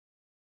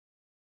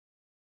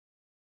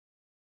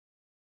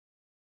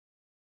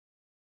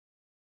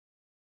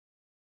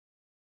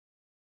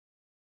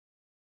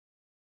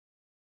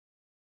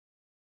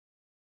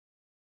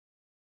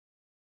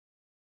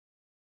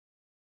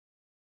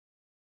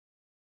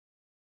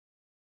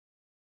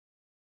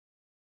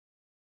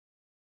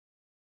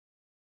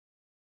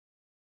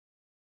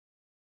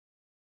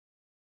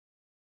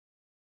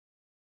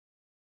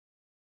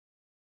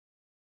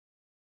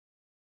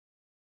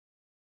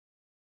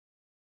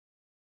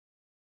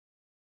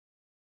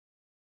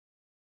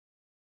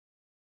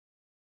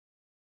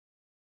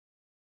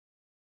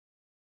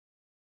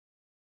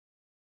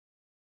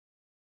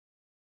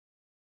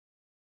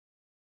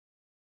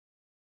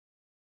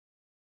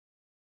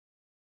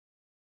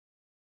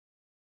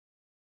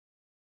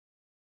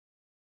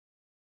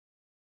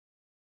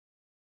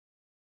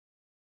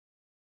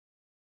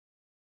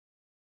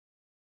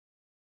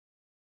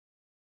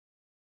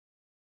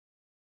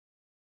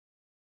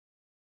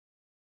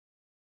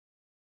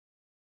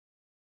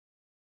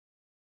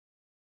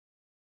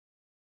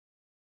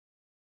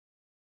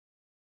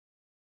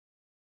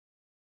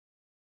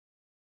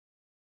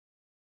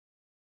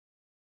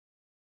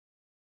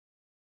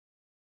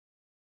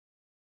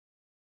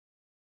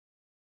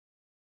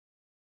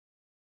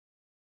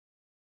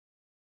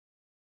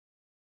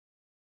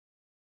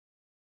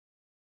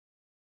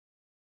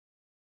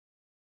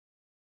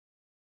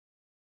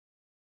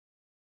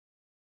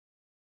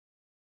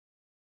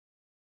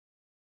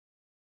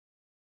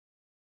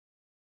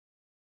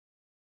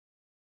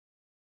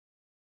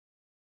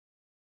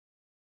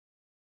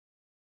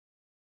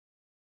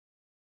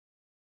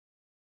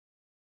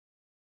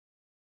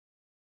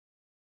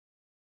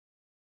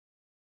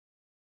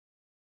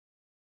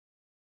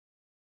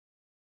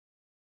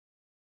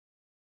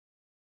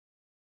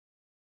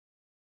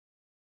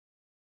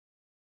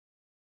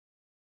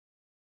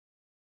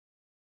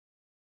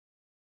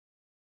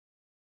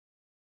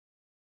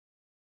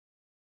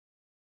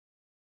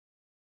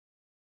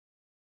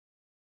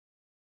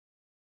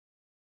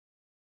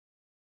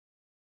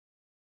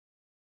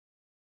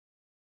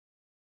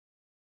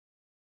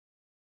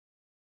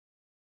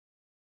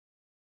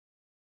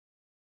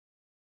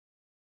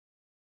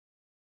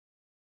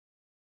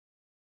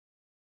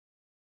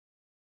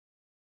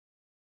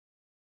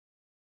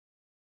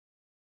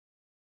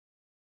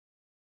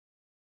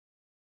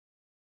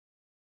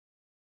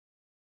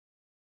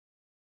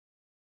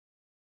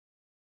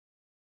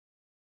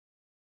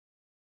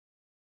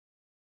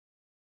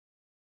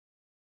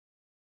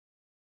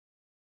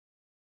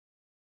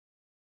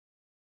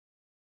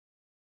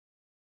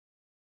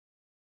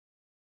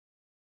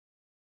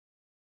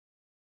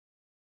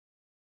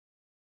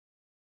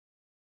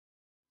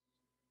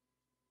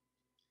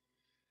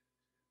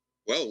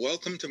Well,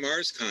 welcome to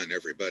MarsCon,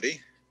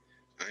 everybody.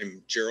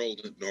 I'm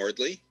Gerald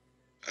Nordley.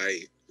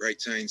 I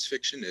write science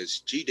fiction as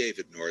G.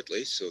 David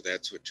Nordley, so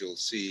that's what you'll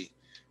see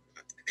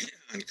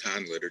on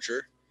con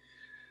literature.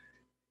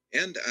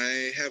 And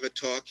I have a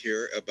talk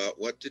here about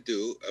what to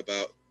do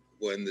about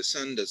when the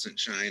sun doesn't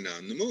shine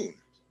on the moon.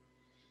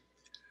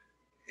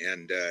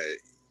 And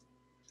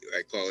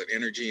I call it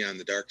Energy on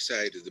the Dark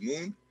Side of the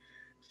Moon,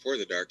 for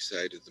the Dark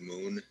Side of the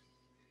Moon.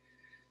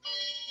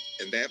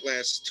 And that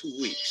lasts 2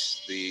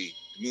 weeks. The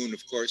moon,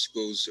 of course,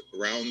 goes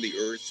around the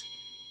Earth.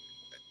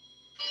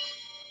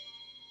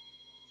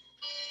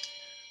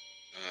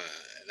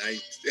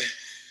 And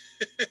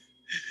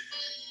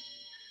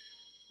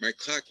my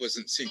clock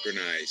wasn't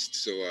synchronized,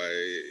 so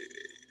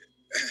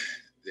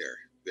there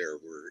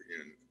we're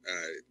in.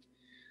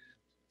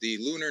 The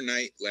lunar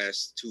night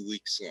lasts 2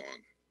 weeks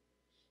long,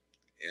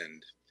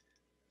 and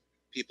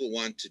people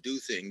want to do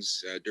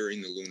things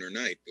during the lunar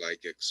night,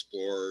 like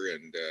explore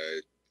and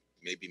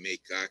maybe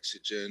make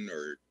oxygen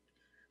or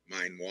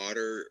mine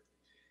water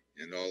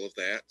and all of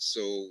that.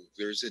 So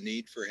there's a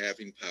need for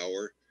having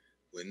power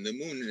when the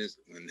moon is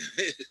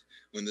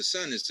when the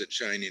sun isn't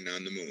shining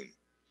on the moon.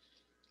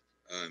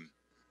 Um,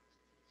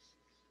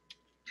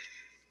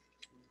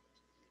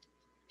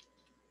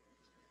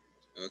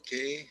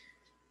 okay,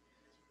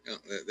 oh,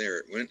 there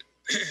it went.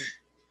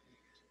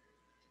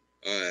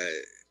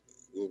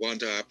 We'll want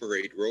to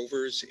operate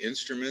rovers,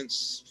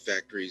 instruments,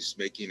 factories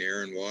making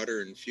air and water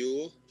and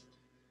fuel.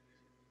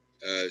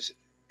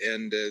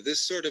 And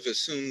this sort of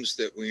assumes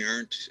that we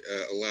aren't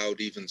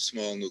allowed even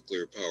small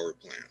nuclear power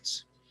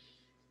plants.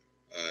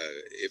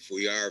 If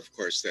we are, of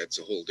course, that's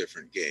a whole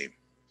different game.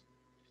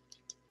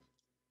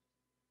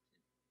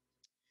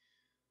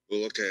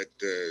 We'll look at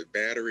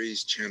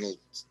batteries, channeled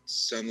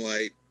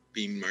sunlight,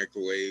 beam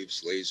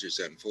microwaves, lasers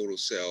on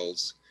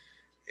photocells,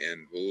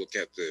 and we'll look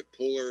at the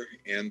polar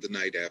and the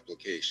night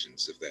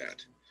applications of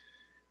that.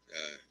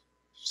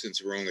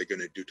 Since we're only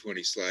going to do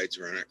 20 slides,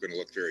 we're not going to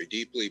look very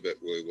deeply,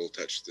 but we will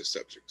touch the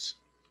subjects.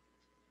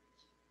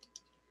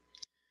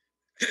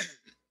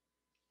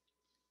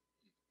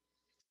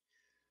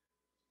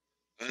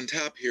 On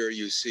top here,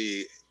 you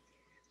see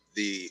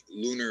the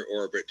lunar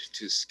orbit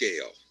to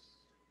scale.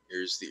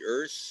 Here's the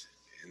Earth,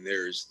 and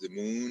there's the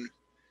moon,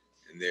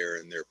 and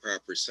they're in their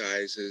proper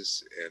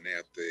sizes and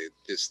at the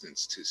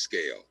distance to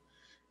scale.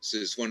 This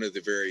is one of the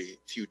very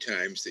few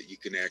times that you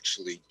can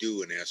actually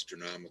do an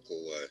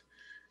astronomical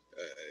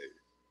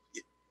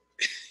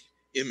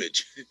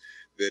image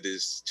that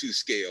is to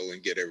scale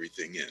and get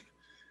everything in.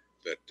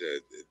 But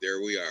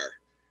there we are.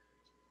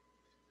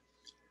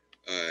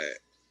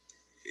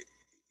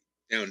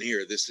 Down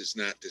here, this is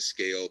not to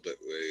scale, but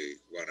we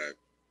want to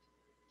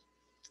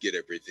get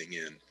everything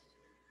in.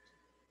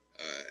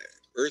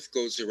 Earth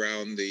goes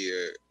around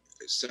the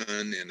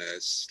sun in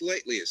a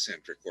slightly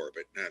eccentric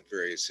orbit, not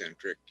very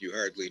eccentric. You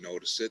hardly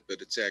notice it,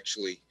 but it's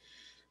actually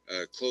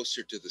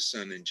closer to the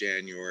sun in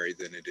January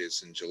than it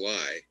is in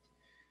July.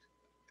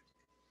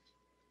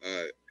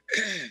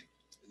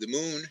 The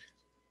moon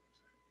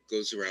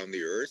goes around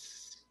the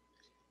Earth,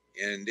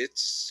 and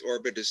its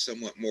orbit is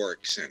somewhat more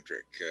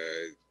eccentric,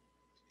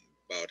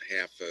 about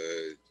half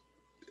a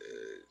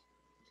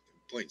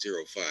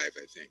 0.05,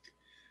 I think,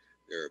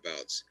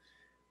 thereabouts.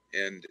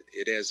 And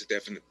it has a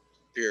definite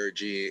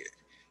perigee,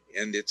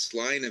 and its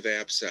line of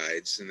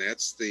apsides, and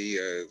that's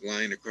the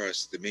line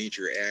across the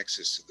major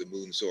axis of the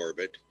moon's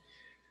orbit,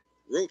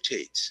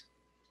 rotates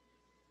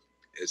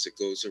as it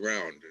goes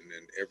around. And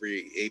then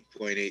every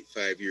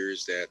 8.85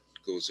 years that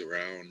goes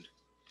around.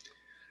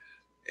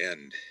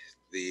 And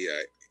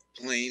the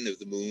plane of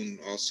the moon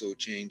also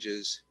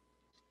changes.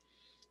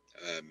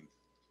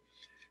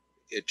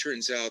 It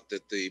turns out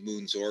that the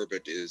moon's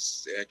orbit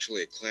is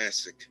actually a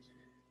classic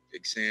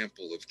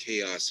example of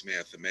chaos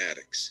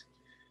mathematics.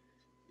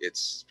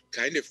 It's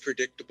kind of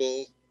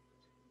predictable,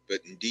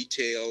 but in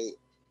detail,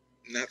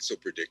 not so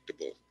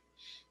predictable.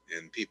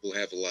 And people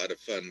have a lot of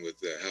fun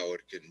with how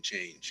it can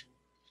change.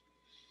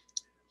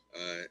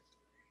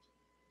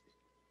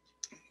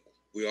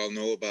 We all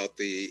know about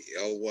the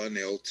L1,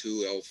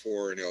 L2,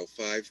 L4, and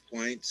L5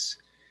 points.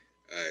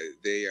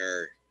 They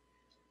are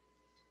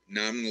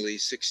nominally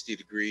 60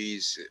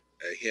 degrees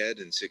ahead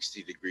and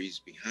 60 degrees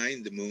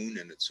behind the moon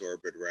in its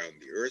orbit around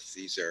the Earth.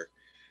 These are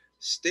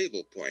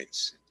stable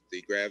points.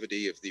 The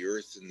gravity of the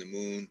Earth and the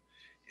moon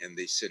and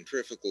the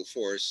centrifugal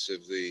force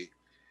of the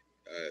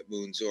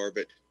moon's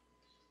orbit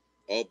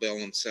all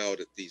balance out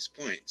at these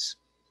points.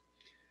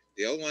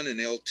 The L1 and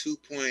L2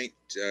 point,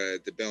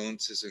 the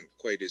balance isn't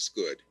quite as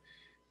good.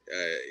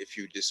 If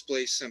you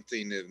displace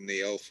something in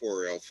the L4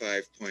 or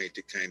L5 point,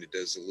 it kind of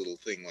does a little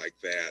thing like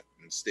that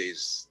and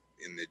stays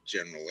in the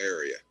general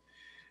area.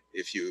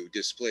 If you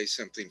displace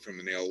something from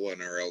an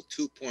L1 or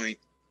L2 point,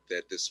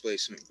 that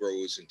displacement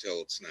grows until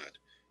it's not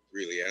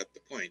really at the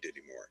point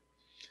anymore.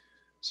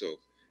 So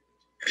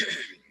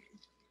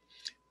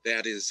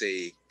that is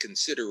a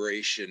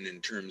consideration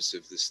in terms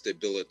of the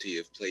stability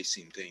of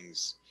placing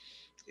things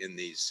in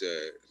these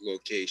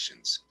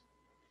locations.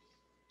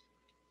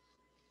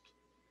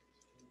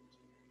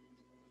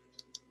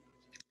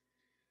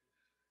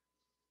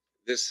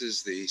 This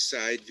is the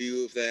side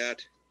view of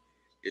that.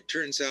 It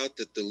turns out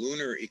that the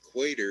lunar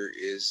equator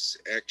is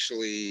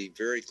actually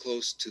very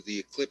close to the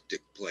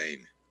ecliptic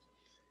plane.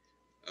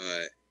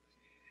 Uh,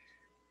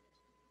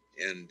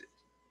 and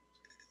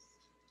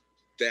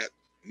that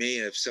may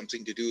have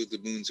something to do with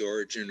the moon's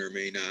origin or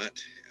may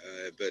not.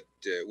 But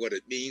what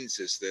it means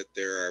is that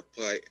there are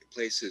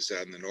places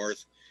on the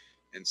north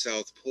and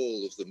south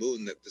pole of the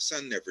moon that the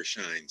sun never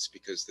shines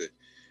because the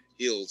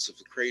heels of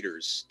the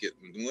craters get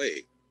in the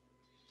way.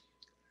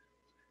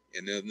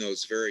 And in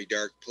those very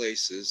dark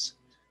places,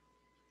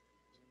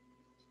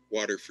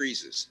 water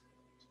freezes.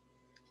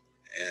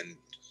 And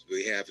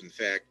we have, in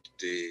fact,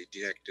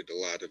 detected a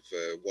lot of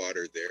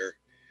water there,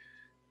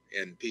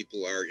 and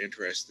people are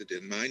interested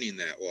in mining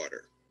that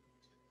water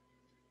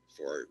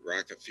for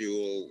rocket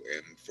fuel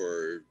and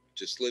for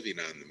just living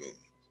on the moon.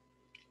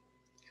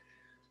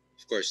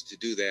 Of course, to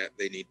do that,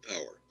 they need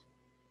power.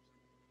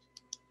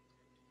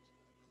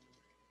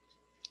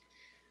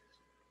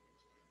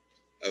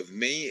 Of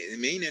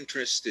main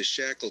interest is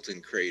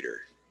Shackleton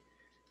crater.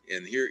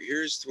 And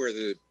here's where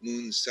the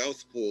moon's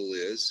south pole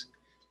is.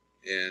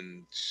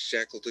 And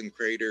Shackleton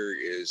crater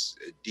is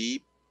a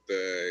deep,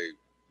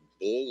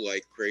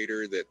 bowl-like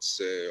crater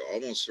that's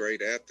almost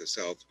right at the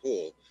south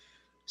pole.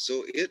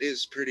 So it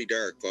is pretty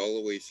dark all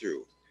the way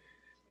through.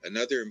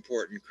 Another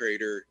important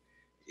crater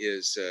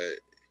is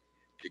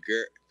de,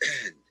 Ger-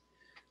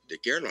 de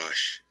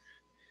Gerlache.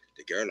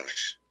 De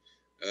Gerlache.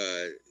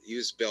 He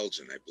was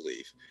Belgian, I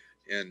believe.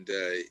 And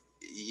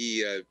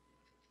he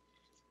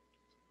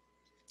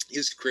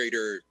his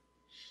crater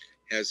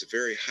has a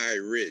very high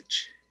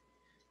ridge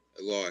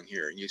along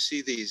here. And you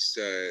see these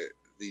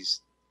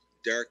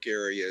dark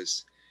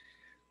areas.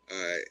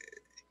 Uh,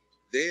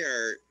 they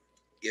are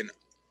in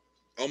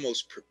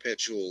almost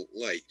perpetual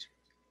light.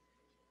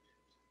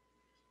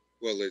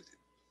 Well, the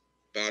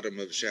bottom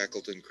of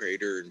Shackleton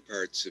crater and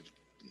parts of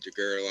de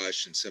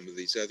Gerlache and some of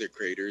these other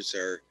craters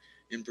are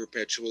in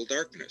perpetual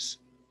darkness.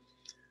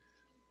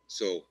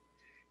 So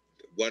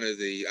one of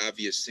the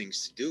obvious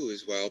things to do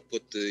is, well,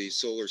 put the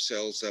solar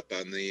cells up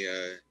on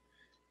the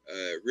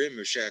rim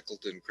of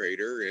Shackleton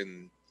crater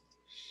and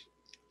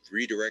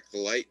redirect the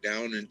light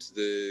down into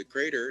the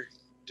crater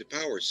to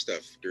power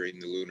stuff during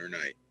the lunar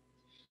night,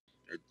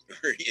 or,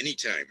 or any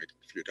time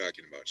if you're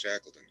talking about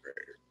Shackleton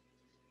crater.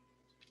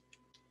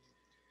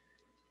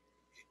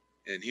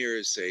 And here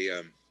is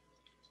a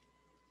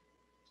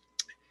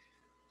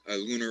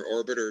lunar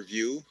orbiter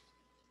view.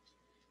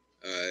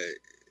 Uh,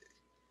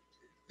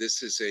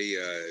 this is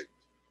a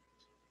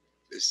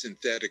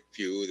synthetic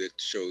view that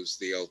shows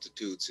the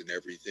altitudes and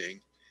everything.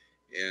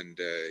 And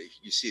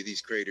you see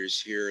these craters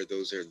here;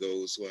 those are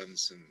those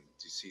ones, and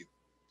you see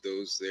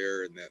those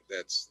there, and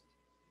that's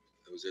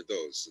those are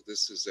those. So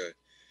this is a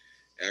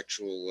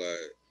actual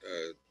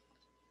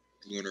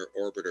lunar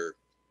orbiter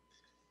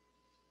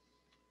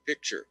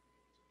picture,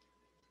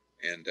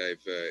 and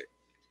I've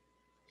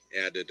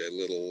added a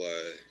little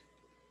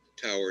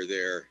tower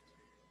there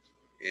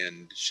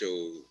and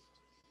show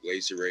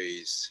laser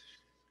rays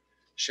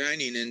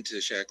shining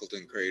into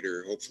Shackleton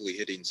crater, hopefully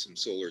hitting some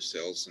solar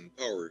cells and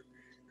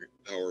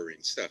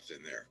powering stuff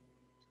in there.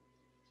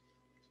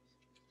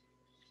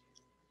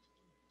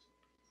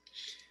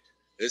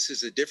 This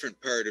is a different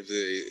part of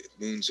the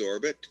moon's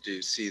orbit.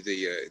 You see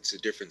it's a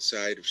different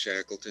side of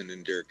Shackleton,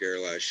 and Der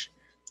Gerlach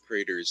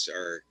craters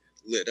are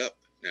lit up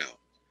now,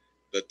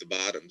 but the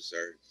bottoms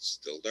are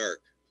still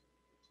dark.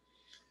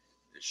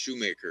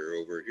 Shoemaker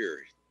over here.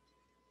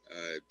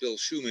 Bill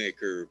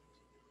Shoemaker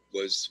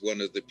was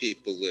one of the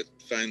people that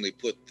finally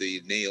put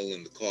the nail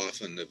in the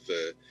coffin of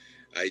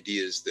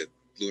ideas that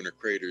lunar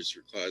craters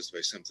were caused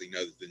by something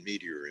other than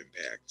meteor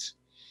impacts.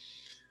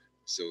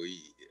 So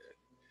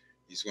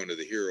he's one of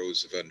the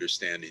heroes of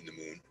understanding the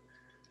moon.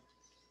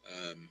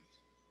 Um,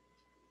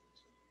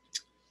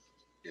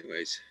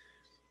 anyways,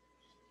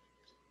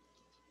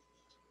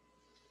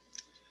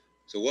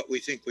 so what we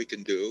think we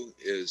can do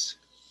is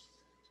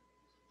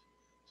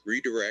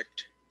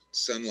redirect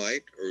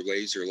sunlight or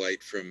laser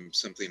light from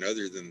something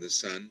other than the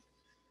sun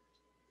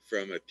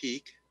from a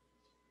peak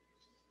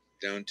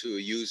down to a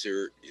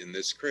user in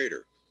this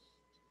crater.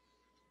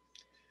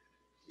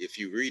 If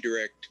you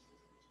redirect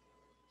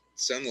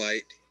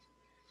sunlight,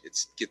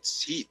 it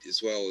gets heat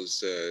as well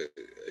as a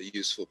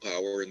useful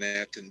power, and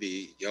that can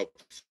be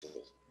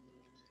helpful.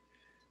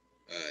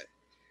 Uh,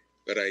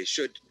 but I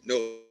should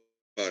note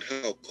about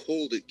how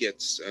cold it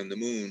gets on the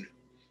moon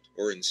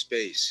or in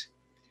space.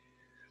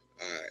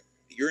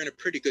 You're in a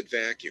pretty good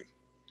vacuum.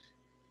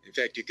 In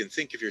fact, you can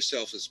think of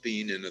yourself as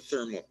being in a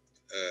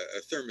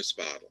thermos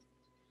bottle.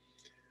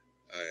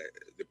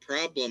 The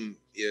problem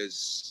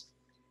is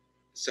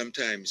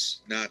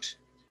sometimes not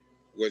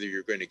whether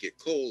you're going to get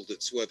cold,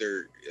 it's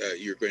whether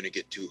you're going to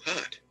get too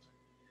hot.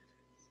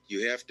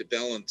 You have to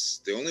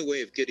balance. The only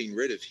way of getting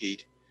rid of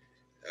heat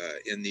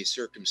in these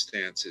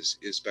circumstances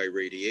is by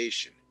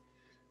radiation.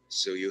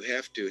 So you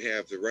have to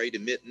have the right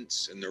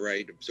emittance and the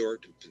right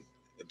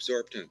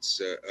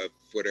absorptance of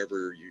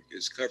whatever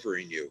is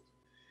covering you.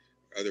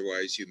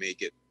 Otherwise, you may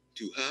get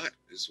too hot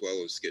as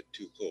well as get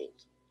too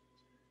cold.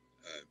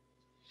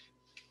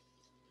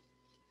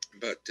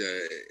 but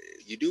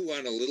you do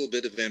want a little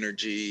bit of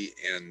energy,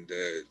 and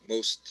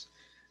most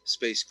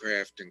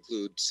spacecraft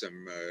include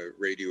some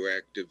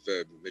radioactive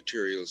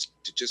materials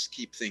to just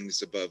keep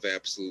things above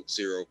absolute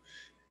zero,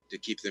 to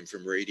keep them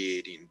from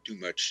radiating too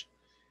much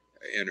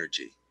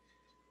energy.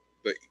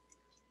 But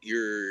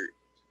you're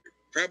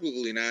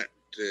probably not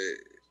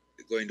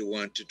going to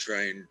want to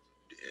try and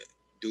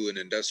do an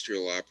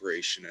industrial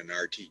operation in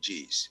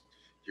RTGs.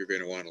 You're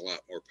going to want a lot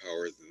more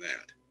power than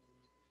that.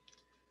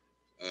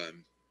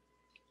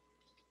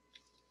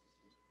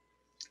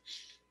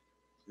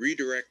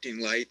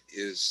 Redirecting light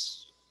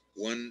is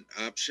one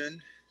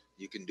option.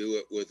 You can do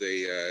it with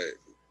a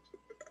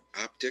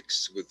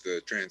optics, with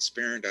the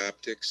transparent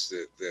optics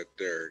that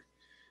are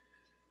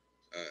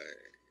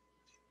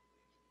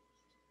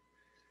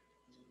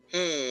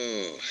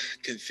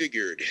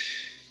configured,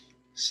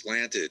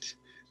 slanted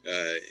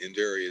in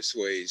various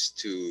ways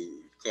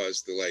to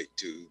cause the light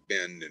to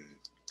bend and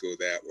go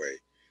that way.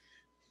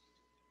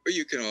 But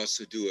you can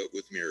also do it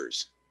with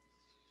mirrors.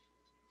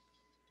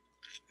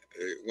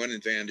 One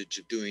advantage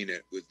of doing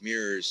it with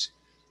mirrors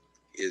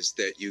is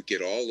that you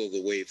get all of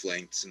the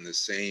wavelengths in the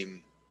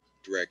same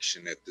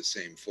direction at the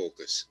same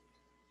focus.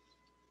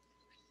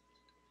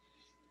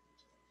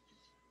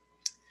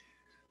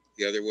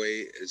 The other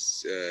way,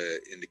 as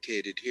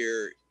indicated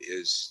here,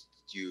 is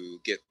you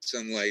get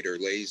sunlight or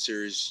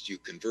lasers, you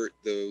convert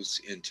those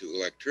into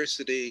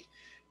electricity,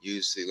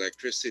 use the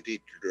electricity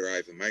to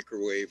drive a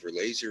microwave or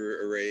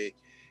laser array,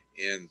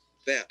 and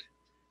that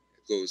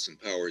goes and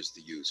powers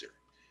the user.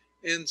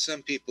 And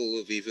some people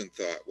have even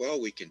thought,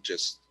 well, we can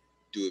just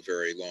do a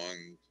very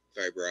long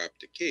fiber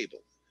optic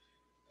cable.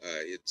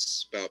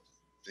 It's about,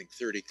 I think,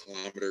 30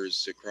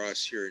 kilometers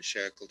across here in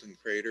Shackleton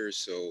Crater,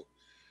 so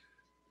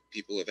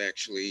people have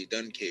actually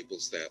done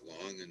cables that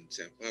long and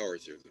sent power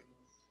through them.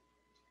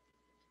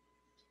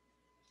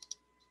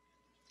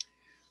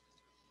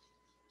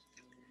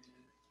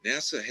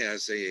 NASA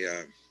has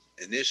a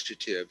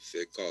initiative,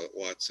 they call it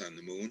Watts on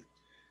the Moon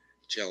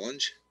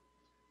Challenge,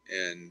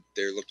 and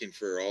they're looking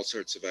for all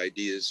sorts of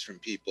ideas from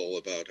people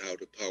about how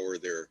to power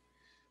their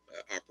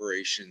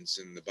operations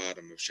in the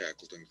bottom of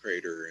Shackleton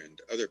Crater and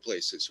other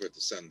places where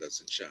the sun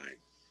doesn't shine.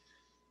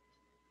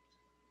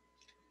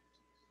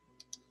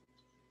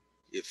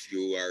 If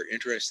you are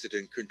interested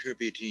in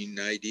contributing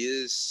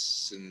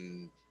ideas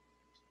and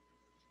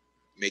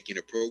making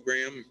a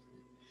program,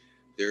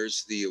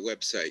 there's the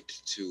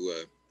website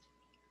to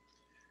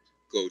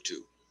go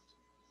to.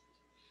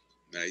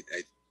 I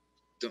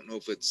don't know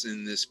if it's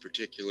in this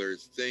particular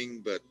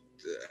thing, but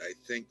I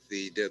think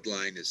the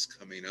deadline is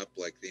coming up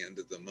like the end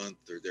of the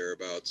month or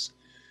thereabouts.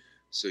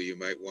 So you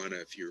might want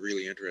to, if you're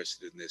really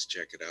interested in this,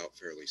 check it out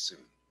fairly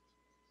soon.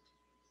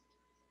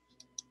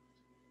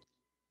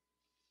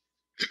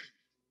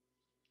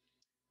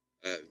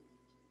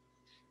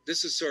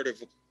 This is sort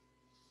of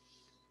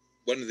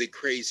one of the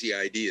crazy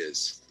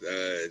ideas,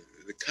 the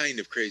kind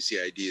of crazy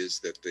ideas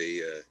that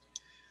they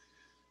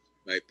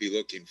might be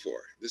looking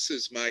for. This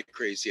is my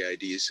crazy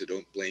idea, so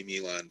don't blame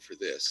Elon for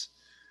this.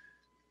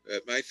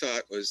 My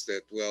thought was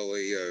that, well,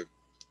 a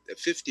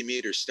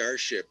 50-meter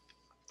Starship,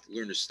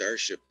 Lunar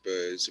Starship,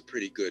 is a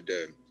pretty good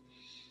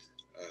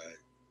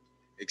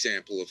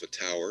example of a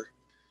tower.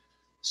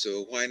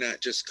 So why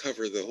not just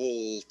cover the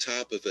whole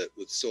top of it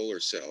with solar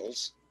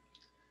cells?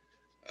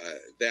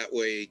 That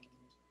way,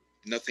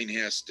 nothing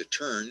has to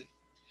turn.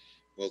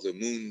 Well, the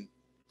moon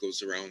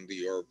goes around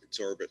its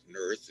orbit in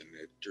Earth, and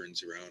it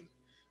turns around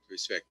with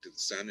respect to the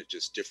sun. It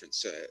just different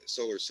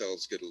solar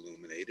cells get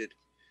illuminated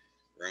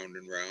round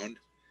and round.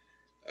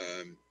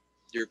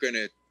 You're going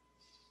to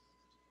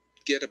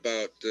get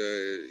about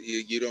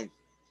you don't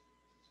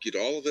get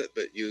all of it,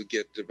 but you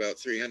get about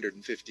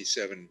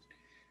 357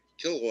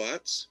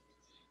 kilowatts,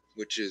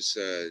 which is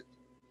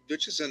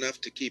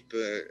enough to keep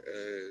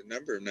a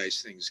number of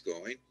nice things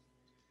going.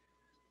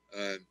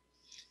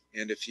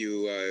 And if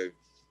you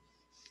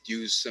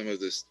use some of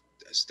the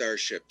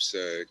Starship's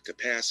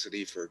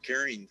capacity for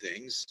carrying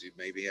things, you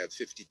maybe have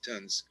 50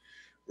 tons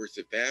worth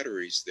of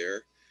batteries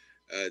there,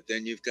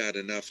 then you've got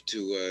enough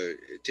to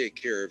take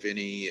care of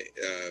any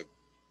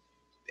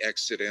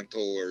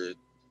accidental or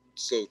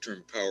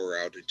slow-term power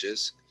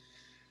outages.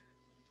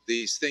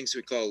 These things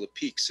we call the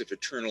peaks of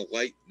eternal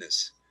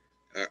lightness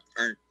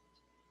aren't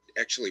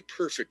actually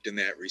perfect in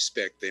that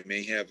respect. They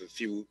may have a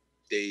few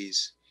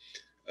days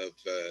of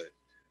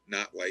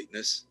not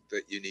lightness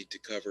that you need to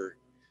cover,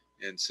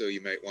 and so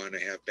you might want to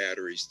have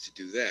batteries to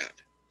do that.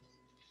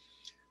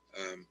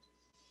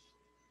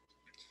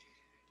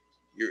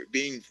 You're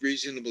being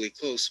reasonably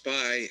close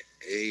by,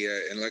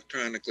 an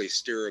electronically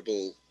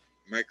steerable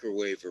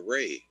microwave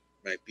array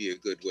might be a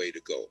good way to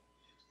go.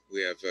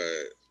 We have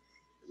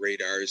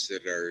radars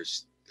that are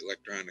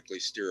electronically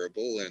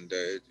steerable, and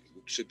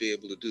should be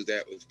able to do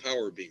that with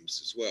power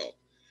beams as well.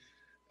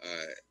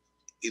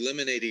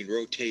 Eliminating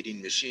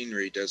rotating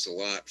machinery does a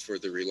lot for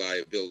the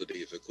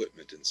reliability of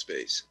equipment in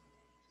space.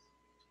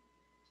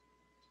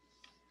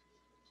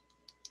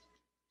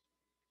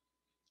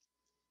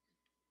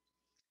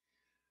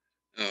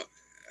 Now,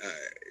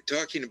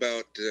 talking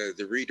about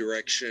the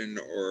redirection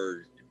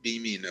or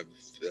beaming of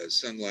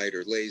sunlight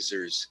or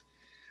lasers,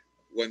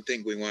 one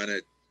thing we want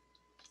to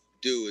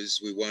do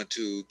is we want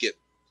to get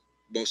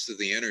most of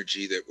the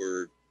energy that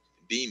we're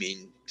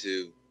beaming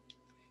to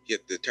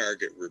hit the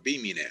target we're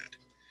beaming at.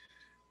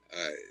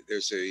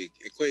 There's a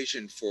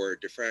equation for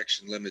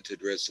diffraction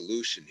limited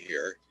resolution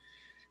here,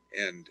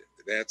 and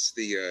that's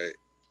the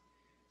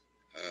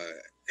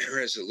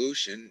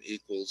resolution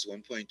equals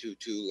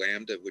 1.22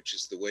 lambda, which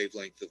is the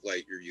wavelength of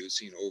light you're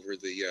using, over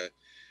the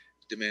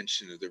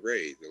dimension of the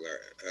ray,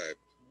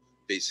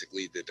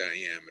 basically the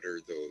diameter,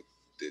 though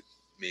it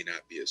may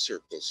not be a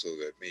circle, so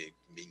that may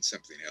mean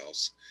something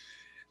else.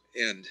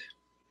 And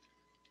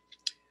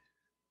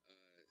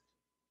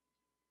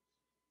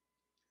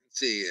let's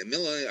see, a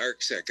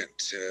milliarc second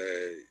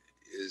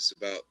is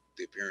about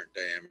the apparent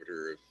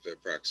diameter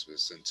of Proxima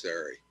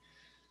Centauri.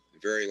 A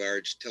very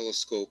large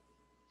telescope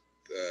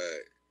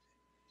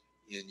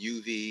in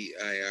UV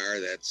IR,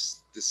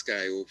 that's this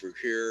guy over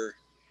here,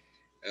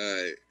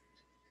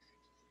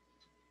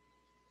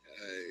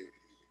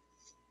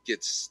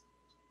 gets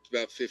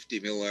about 50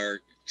 milliarc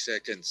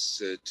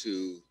seconds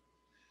to,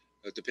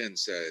 it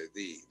depends,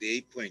 the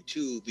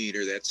 8.2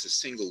 meter, that's a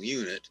single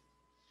unit,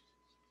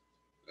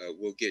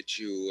 will get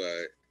you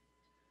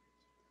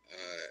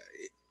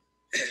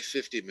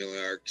 50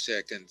 milliarc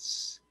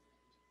seconds,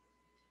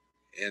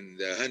 and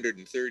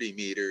 130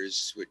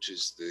 meters, which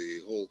is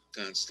the whole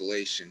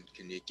constellation,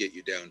 can you get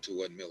you down to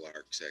 1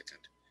 milliarc second.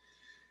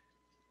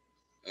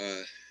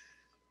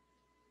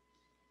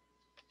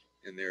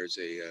 And there's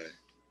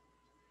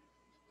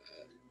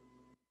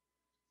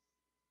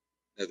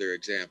another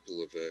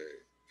example of a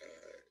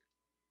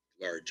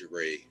large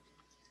array.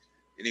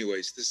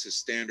 Anyways, this is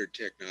standard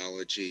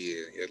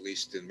technology, at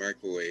least in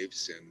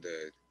microwaves, and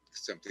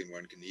something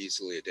one can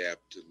easily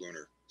adapt to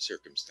lunar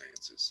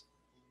circumstances.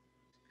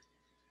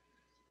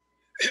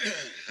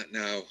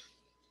 Now,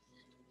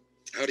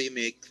 how do you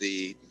make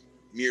the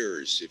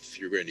mirrors, if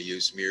you're going to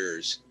use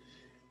mirrors,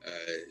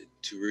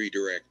 to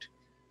redirect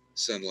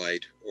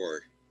sunlight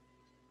or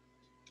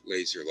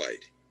laser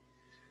light?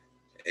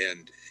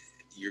 And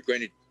you're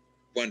going to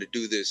want to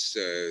do this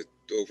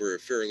over a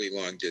fairly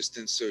long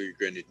distance, so you're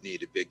going to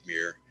need a big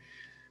mirror.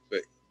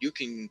 But you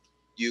can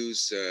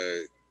use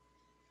a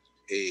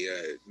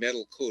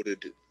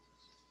metal-coated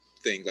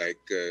thing like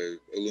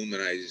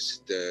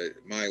aluminized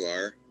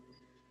mylar,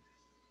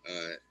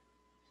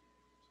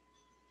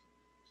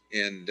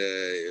 and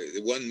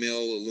the 1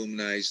 mil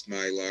aluminized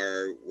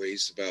mylar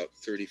weighs about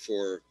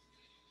 34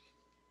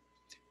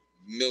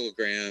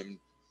 milligram,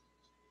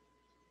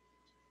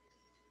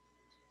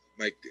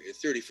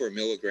 34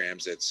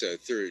 milligrams, that's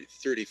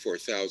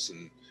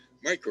 34,000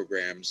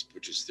 micrograms,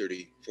 which is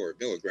 34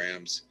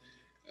 milligrams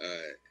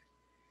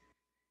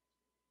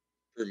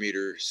per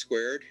meter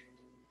squared.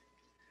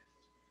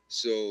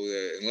 So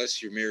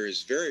unless your mirror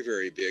is very,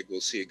 very big,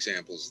 we'll see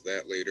examples of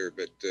that later,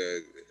 but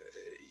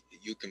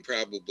you can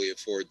probably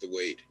afford the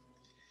weight.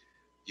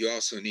 You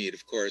also need,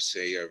 of course,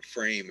 a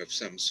frame of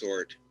some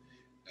sort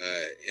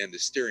and a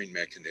steering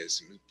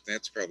mechanism.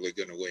 That's probably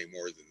going to weigh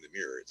more than the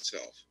mirror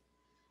itself.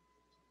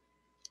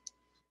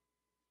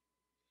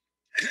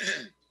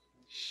 I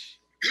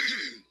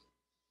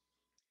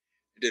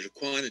did a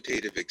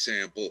quantitative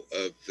example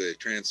of the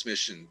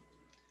transmission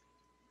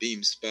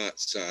beam spot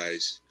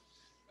size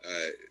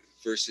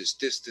versus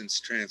distance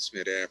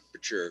transmit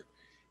aperture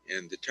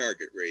and the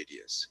target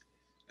radius.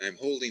 I'm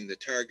holding the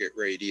target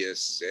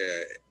radius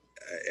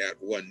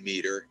at 1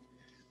 meter.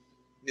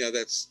 You know,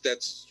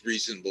 that's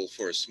reasonable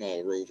for a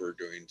small rover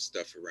doing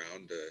stuff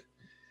around.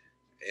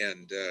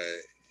 And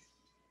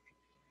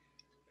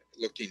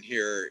looking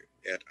here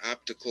at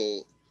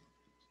optical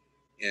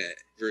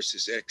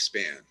versus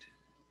X-band.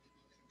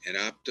 In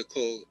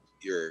optical,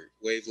 your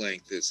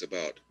wavelength is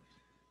about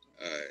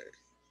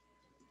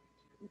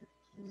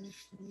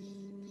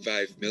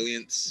 5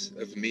 millionths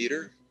of a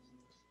meter,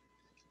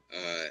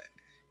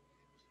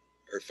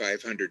 or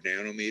 500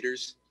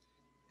 nanometers.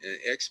 In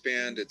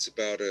X-band, it's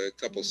about a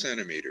couple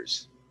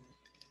centimeters.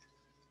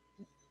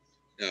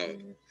 Now,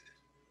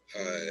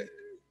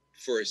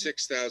 for a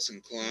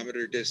 6,000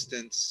 kilometer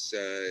distance,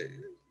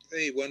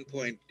 a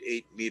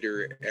 1.8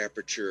 meter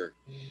aperture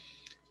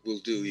will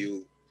do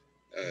you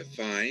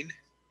fine.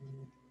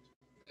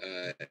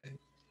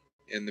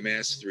 And the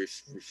mass of the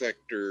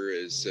reflector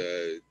is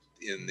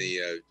in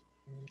the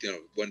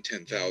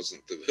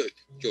 1/10,000th of a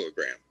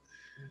kilogram.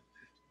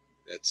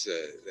 That's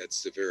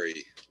a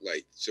very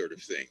light sort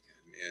of thing.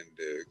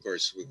 And of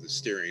course, with the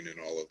steering and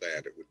all of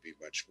that, it would be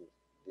much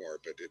more.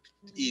 But it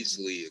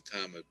easily you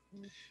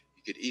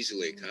could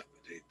easily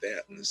accommodate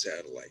that in the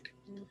satellite.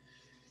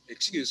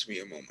 Excuse me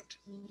a moment.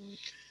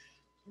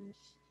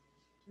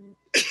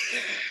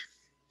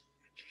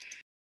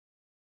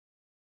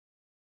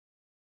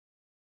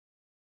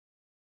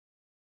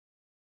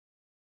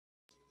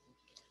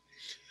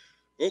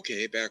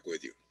 Okay, back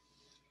with you.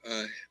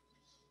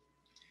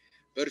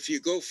 But if you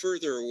go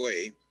further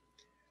away,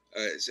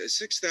 a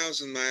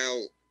 6,000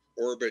 mile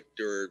orbit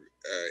or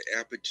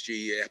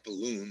apogee,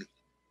 apolloon,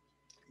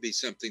 be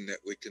something that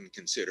we can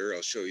consider.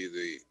 I'll show you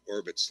the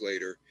orbits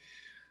later.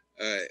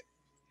 Uh,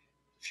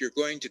 if you're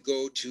going to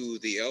go to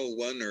the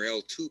L1 or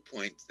L2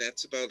 point,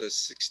 that's about a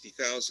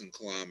 60,000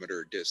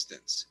 kilometer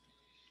distance.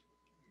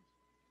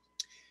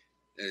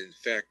 And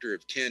factor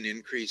of 10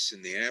 increase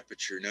in the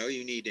aperture. Now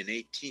you need an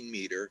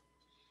 18-meter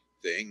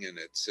thing, and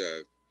it's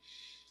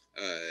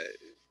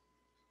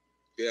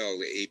well,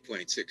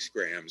 8.6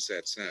 grams.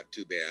 That's not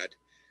too bad.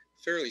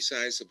 Fairly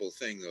sizable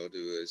thing, though,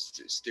 to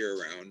steer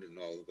around and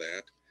all of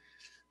that.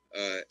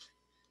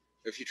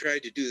 If you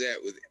tried to do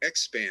that with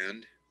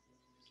X-band,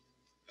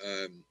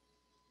 um,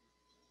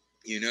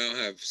 you now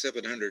have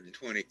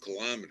 720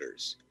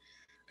 kilometers.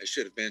 I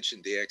should have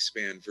mentioned the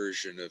X-band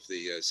version of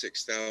the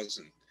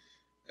 6,000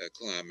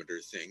 kilometer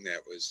thing.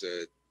 That was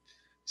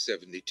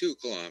 72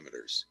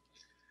 kilometers.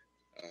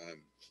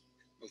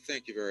 Well,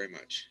 thank you very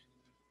much.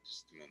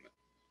 Just a moment.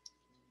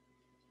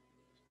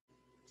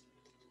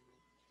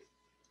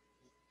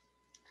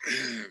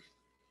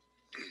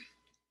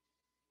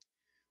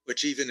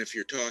 Which, even if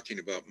you're talking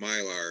about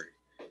Mylar,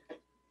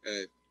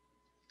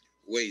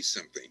 weighs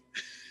something,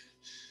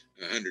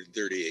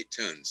 138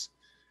 tons.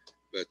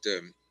 But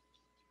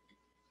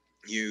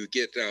you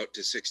get out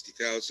to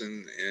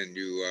 60,000 and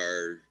you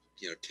are,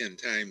 10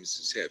 times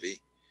as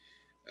heavy,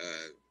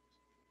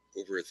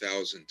 over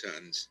 1,000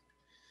 tons.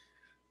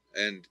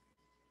 And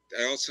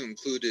I also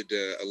included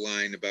a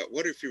line about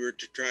what if you were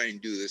to try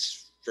and do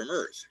this from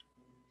Earth?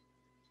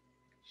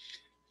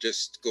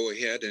 Just go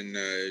ahead and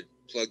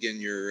plug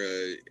in your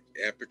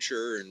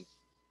aperture and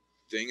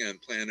thing on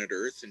planet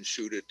Earth and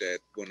shoot it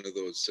at one of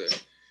those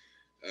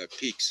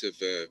peaks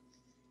of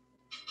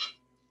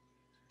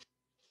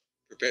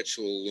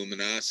perpetual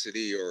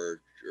luminosity,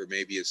 or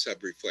maybe a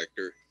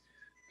subreflector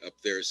up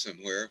there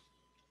somewhere.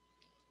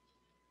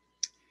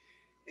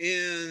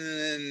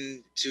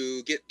 And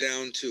to get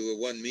down to a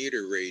 1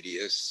 meter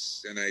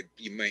radius, and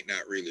you might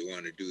not really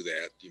want to do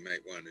that. You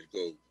might want to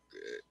go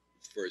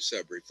for a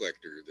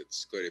subreflector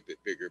that's quite a bit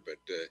bigger, but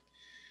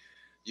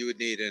you would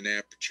need an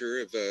aperture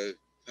of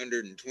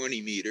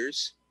 120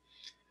 meters.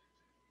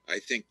 I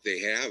think they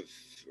have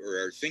or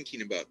are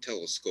thinking about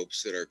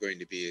telescopes that are going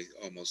to be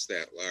almost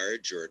that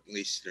large, or at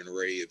least an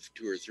array of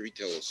 2 or 3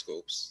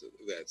 telescopes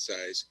that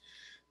size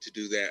to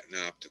do that in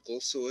optical.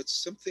 So it's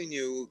something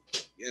you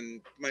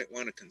might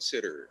want to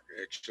consider,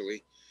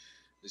 actually.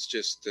 It's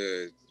just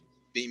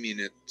beaming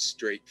it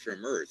straight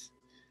from Earth.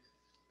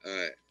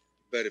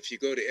 But if you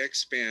go to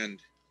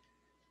X-band,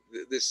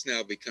 this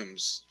now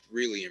becomes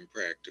really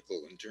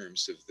impractical in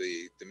terms of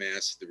the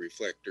mass of the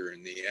reflector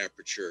and the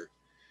aperture.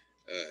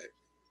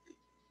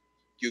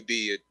 You'd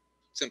be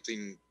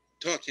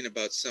talking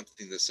about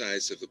something the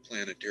size of a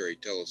planetary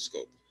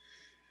telescope,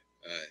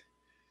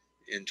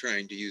 and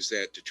trying to use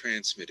that to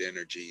transmit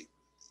energy.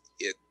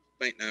 It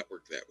might not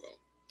work that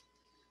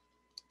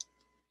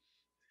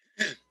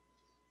well.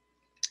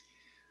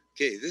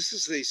 Okay, this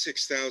is the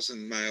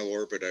 6,000 mile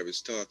orbit I was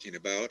talking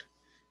about.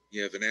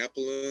 You have an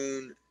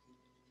apollune.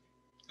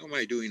 How am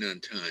I doing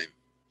on time?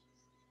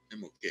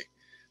 I'm okay.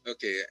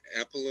 Okay,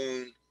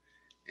 apollune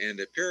and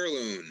a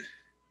perigune.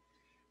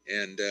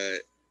 And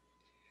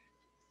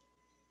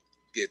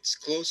it's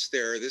close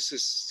there. This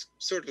is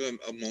sort of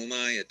a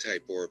Molniya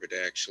type orbit,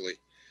 actually,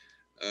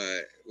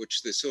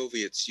 which the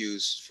Soviets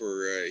used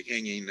for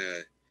hanging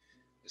a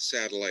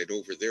satellite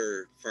over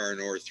their far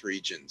north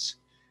regions.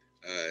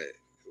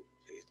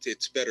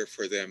 It's better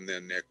for them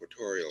than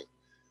equatorial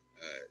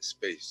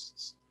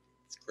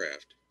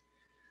spacecraft.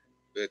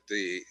 But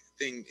the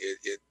thing,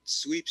 it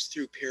sweeps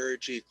through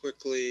perigee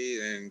quickly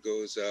and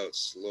goes out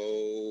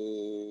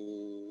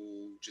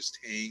slow, just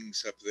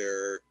hangs up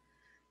there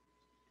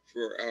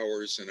for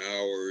hours and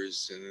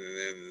hours, and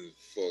then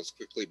falls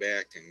quickly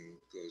back and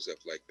goes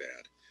up like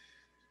that.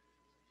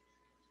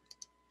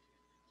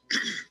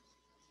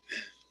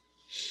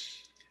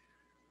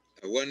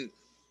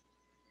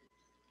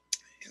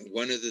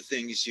 One of the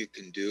things you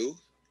can do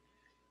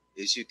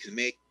is you can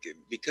make,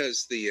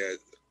 because the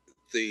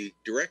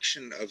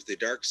direction of the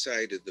dark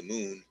side of the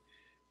moon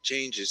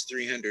changes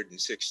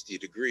 360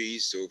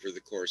 degrees over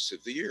the course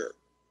of the year,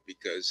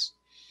 because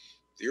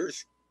the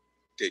Earth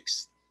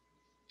takes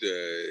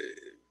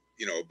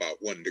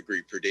about 1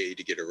 degree per day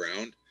to get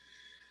around.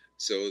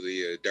 So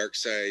the dark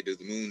side of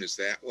the moon is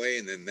that way,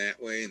 and then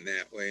that way, and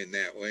that way, and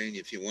that way. And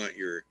if you want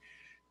your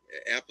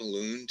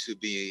apollune to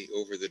be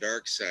over the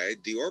dark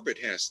side, the orbit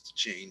has to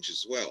change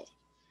as well.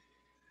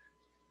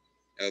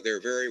 Now, there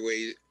are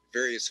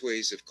various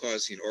ways of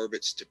causing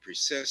orbits to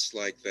precess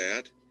like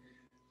that.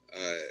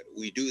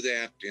 We do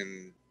that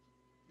in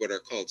what are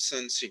called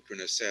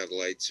sun-synchronous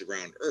satellites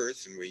around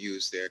Earth, and we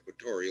use the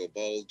equatorial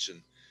bulge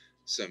and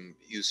some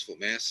useful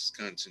mass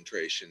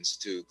concentrations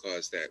to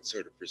cause that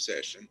sort of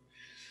precession.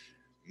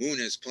 Moon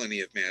has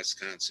plenty of mass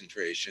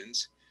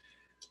concentrations,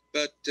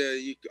 but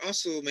you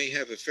also may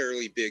have a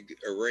fairly big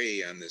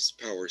array on this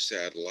power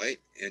satellite,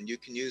 and you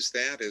can use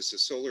that as a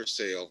solar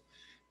sail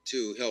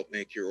to help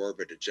make your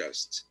orbit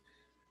adjust.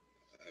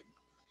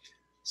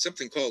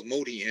 Something called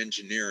MODI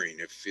engineering,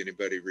 if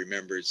anybody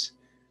remembers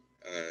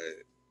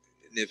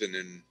Niven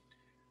and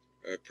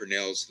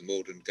Purnell's The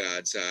Mote in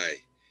God's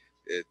Eye.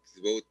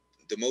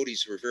 The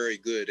Moties were very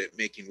good at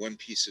making one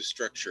piece of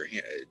structure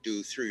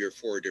do 3 or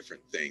 4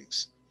 different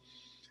things.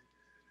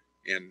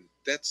 And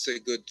that's a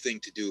good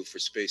thing to do for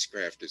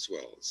spacecraft as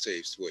well. It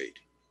saves weight.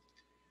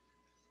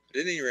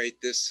 At any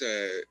rate, this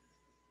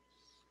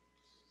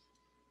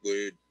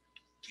would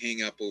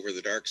hang up over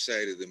the dark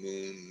side of the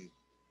moon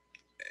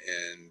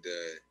and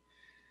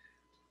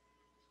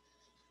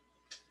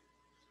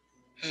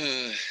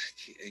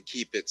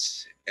keep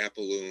its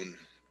apolloon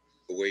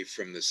away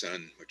from the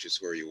sun, which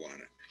is where you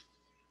want it.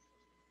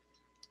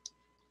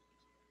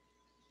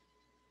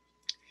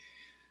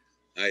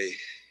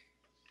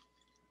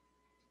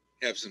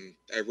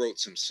 I wrote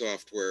some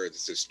software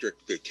that's a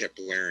strictly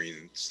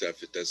Keplerian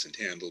stuff. It doesn't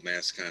handle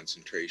mass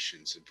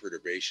concentrations and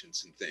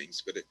perturbations and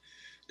things, but it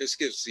just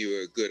gives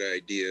you a good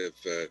idea of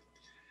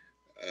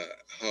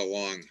how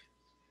long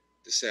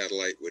the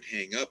satellite would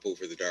hang up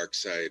over the dark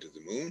side of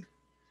the moon.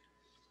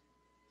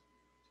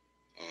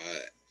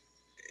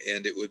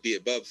 And it would be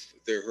above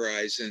the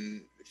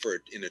horizon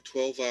in a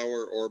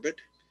 12-hour orbit.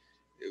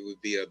 It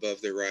would be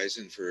above the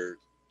horizon for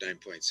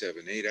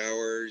 9.78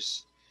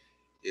 hours.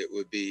 It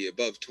would be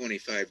above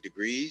 25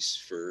 degrees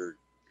for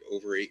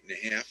over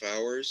 8.5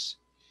 hours,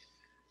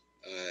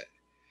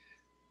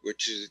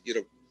 which is,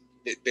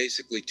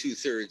 basically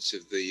 2/3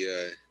 of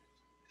the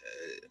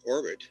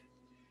orbit,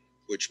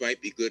 which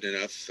might be good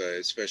enough,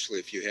 especially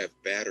if you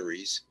have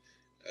batteries,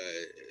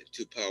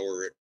 to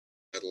power it.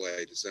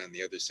 Satellite is on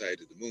the other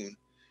side of the moon.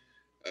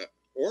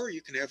 Or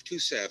you can have 2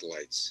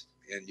 satellites,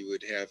 and you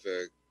would have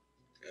a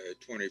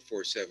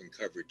 24/7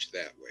 coverage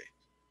that way.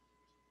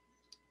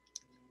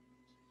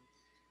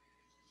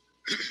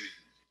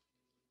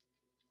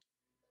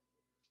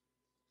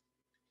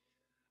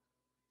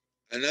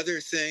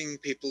 Another thing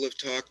people have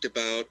talked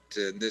about,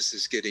 and this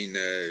is getting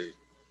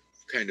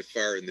kind of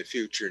far in the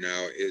future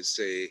now, is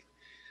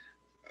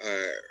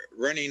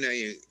running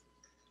a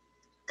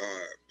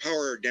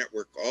power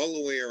network all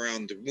the way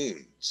around the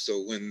moon.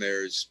 So when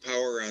there's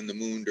power on the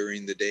moon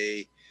during the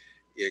day,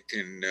 it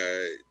can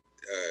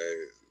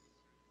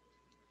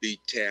be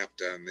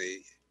tapped on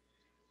the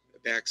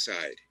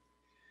backside.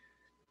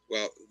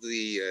 Well,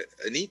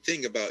 a neat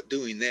thing about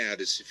doing that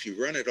is if you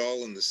run it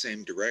all in the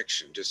same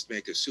direction, just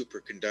make a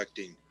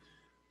superconducting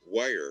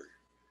wire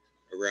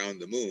around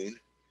the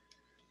moon,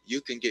 you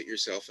can get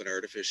yourself an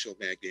artificial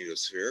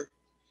magnetosphere,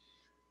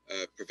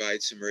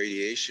 provide some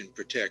radiation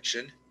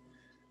protection.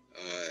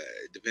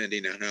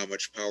 Depending on how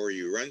much power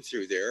you run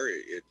through there,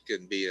 it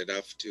can be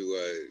enough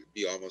to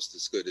be almost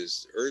as good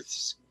as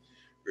Earth's,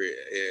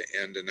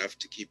 and enough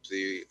to keep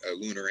the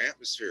lunar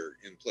atmosphere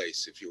in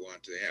place if you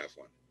want to have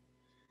one.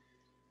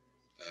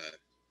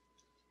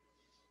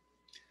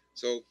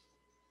 So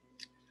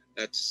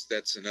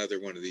that's another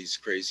one of these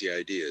crazy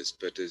ideas,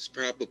 but it's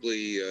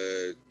probably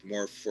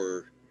more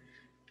for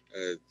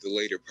the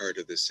later part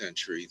of the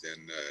century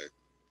than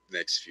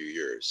next few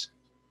years.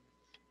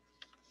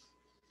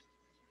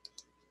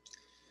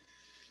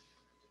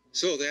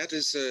 So that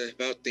is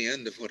about the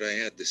end of what I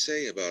had to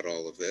say about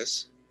all of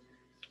this.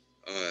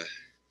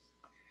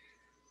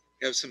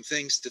 Have some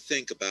things to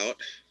think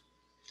about.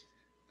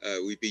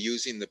 We'd be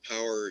using the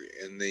power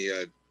in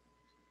the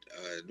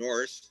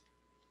north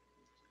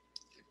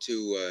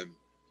to,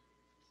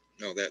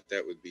 no,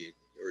 that would be,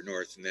 or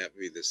north, and that would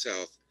be the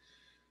south,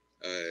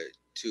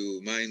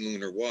 to mine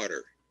lunar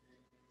water.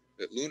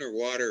 But lunar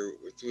water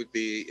would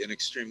be an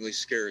extremely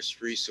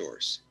scarce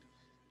resource.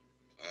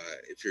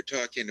 If you're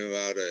talking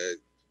about a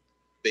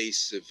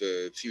base of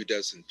a few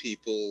dozen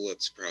people,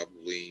 that's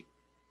probably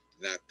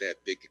not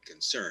that big a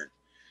concern.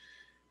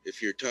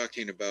 If you're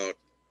talking about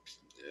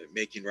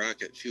making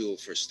rocket fuel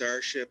for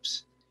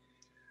starships,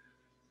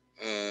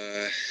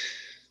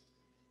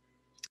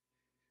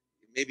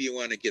 maybe you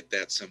want to get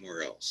that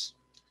somewhere else.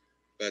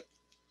 But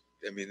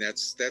I mean,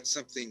 that's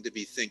something to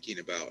be thinking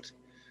about.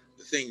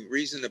 The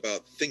reason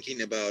about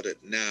thinking about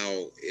it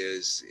now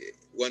is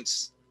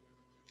once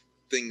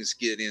things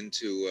get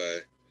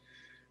into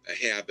a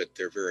habit,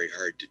 they're very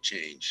hard to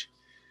change.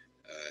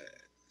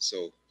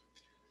 So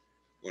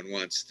one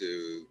wants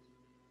to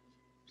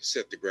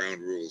set the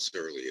ground rules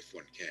early if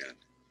one can.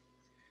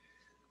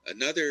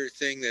 Another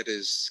thing that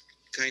has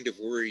kind of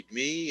worried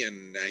me,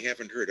 and I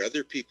haven't heard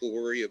other people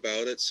worry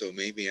about it, so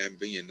maybe I'm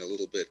being a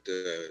little bit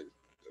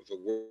of a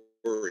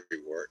worry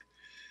wart,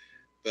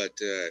 but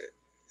the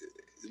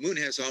moon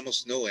has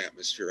almost no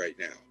atmosphere right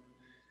now.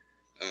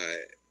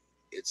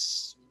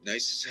 It's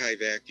nice high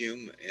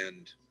vacuum,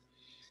 and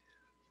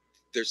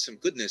there's some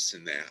goodness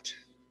in that.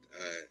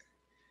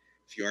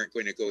 If you aren't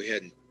going to go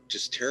ahead and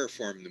just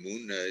terraform the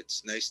moon,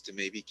 it's nice to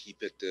maybe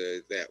keep it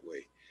that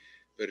way.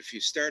 But if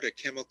you start a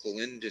chemical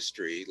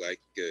industry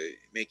like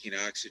making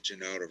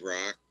oxygen out of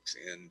rocks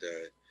and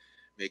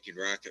making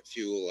rocket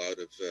fuel out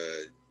of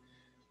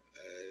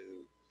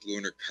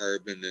lunar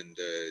carbon and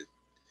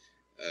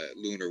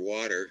lunar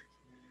water,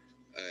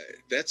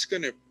 that's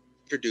going to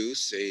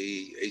produce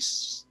a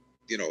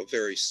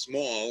very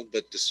small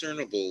but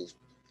discernible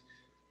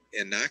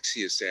and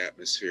noxious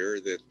atmosphere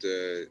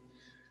that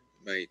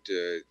might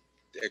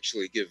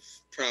actually give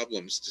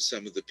problems to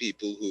some of the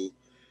people who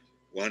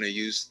want to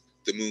use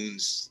the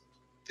moon's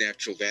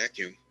natural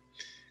vacuum.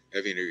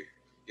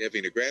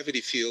 Having a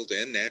gravity field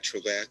and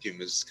natural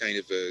vacuum is kind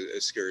of a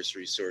scarce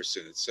resource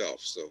in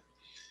itself. So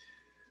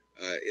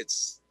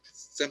it's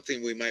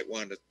something we might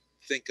want to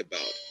think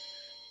about.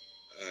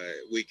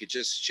 We could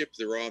just ship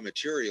the raw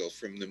material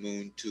from the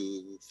moon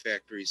to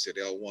factories at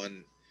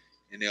L1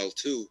 and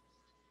L2,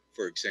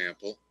 for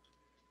example,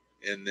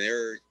 and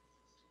there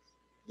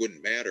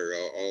wouldn't matter.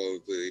 All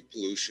of the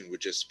pollution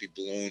would just be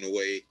blown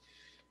away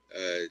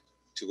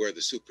to where the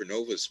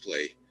supernovas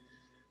play.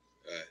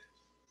 Uh,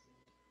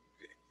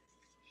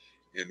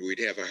 and we'd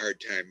have a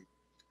hard time,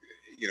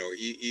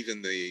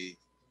 even the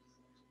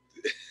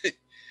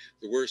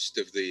worst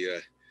of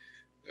the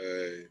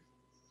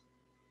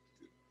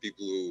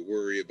people who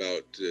worry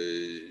about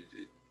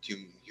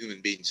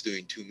human beings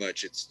doing too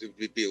much. It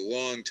would be a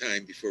long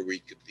time before we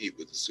compete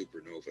with the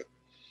supernova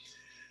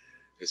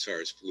as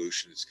far as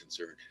pollution is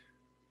concerned.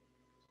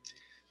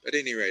 At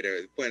any rate,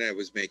 the point I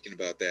was making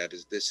about that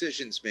is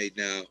decisions made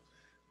now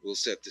will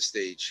set the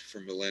stage for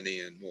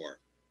millennia and more.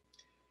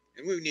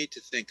 And we need to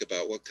think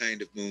about what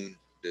kind of moon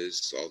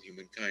does all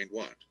humankind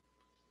want.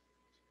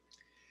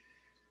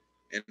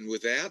 And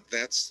with that,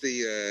 that's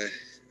the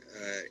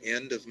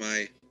end of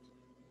my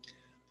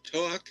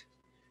talk.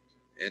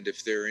 And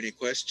if there are any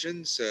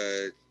questions,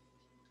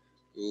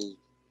 we'll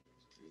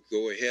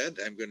go ahead.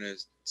 I'm going to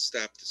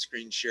stop the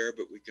screen share,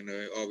 but we can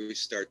always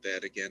start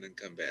that again and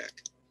come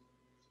back.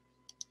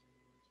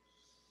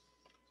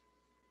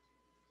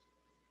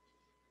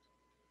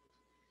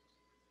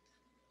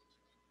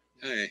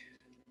 Hi.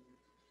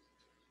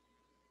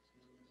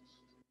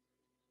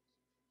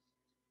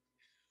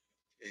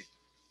 Okay.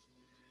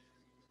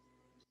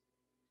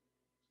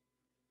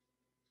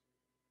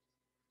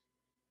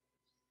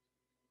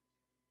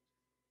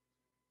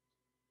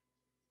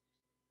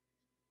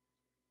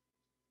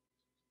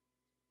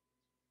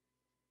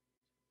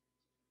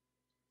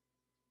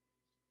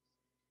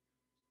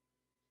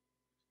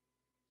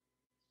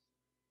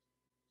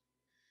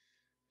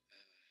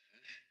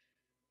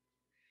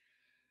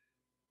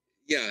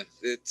 Yeah,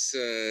 it's.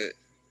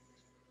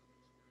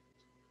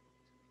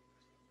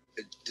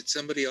 Did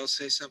somebody else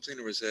say something,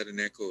 or was that an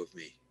echo of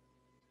me?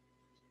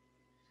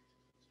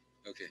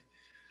 Okay.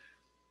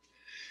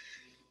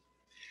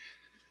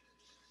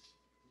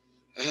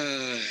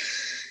 Uh,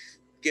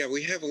 yeah,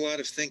 we have a lot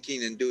of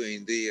thinking and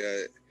doing.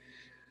 The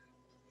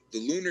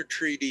Lunar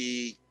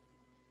Treaty.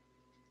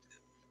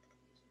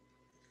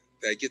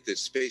 I get the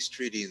Space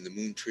Treaty and the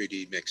Moon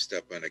Treaty mixed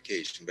up on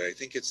occasion, but I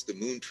think it's the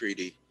Moon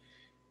Treaty.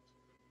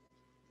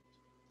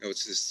 No,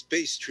 it's the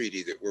Space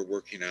Treaty that we're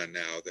working on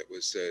now. That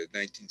was a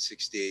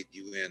 1968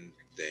 UN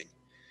thing,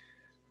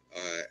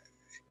 uh,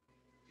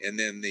 and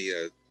then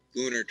the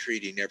Lunar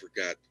Treaty never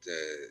got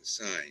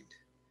signed.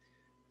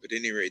 But at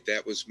any rate,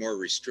 that was more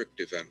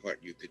restrictive on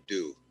what you could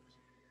do.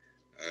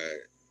 Uh,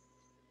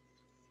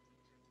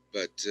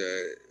 but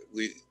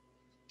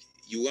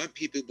you want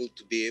people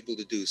to be able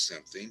to do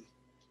something.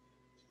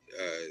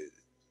 Uh,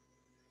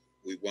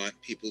 we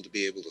want people to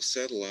be able to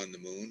settle on the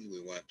moon. We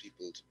want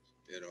people to,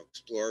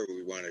 explore.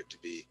 We want it to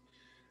be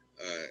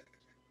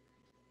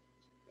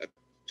a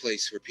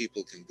place where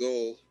people can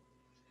go.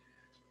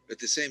 But at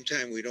the same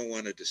time, we don't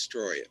want to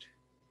destroy it.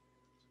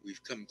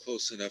 We've come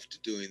close enough to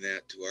doing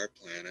that to our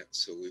planet,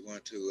 so we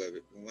want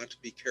to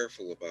be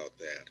careful about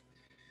that.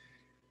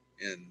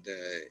 And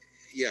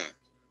yeah,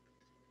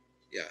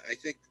 yeah, I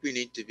think we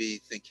need to be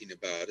thinking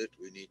about it.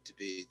 We need to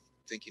be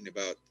thinking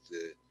about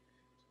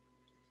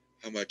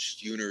how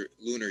much lunar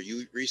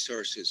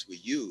resources we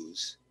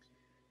use,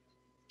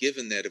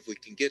 given that if we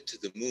can get to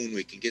the moon,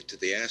 we can get to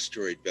the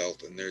asteroid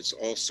belt, and there's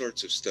all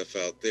sorts of stuff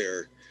out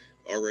there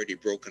already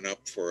broken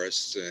up for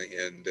us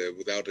and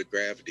without a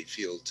gravity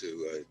field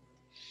to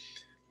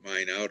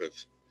mine out of.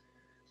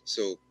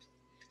 So,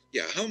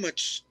 yeah, how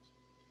much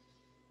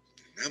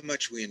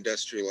we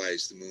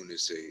industrialize the moon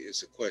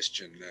is a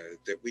question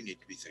that we need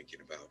to be thinking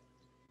about.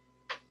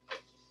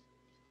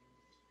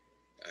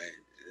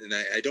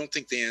 I don't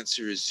think the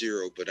answer is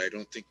zero, but I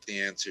don't think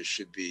the answer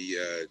should be,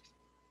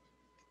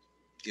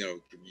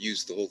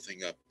 use the whole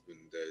thing up and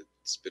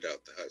spit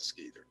out the husk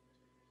either.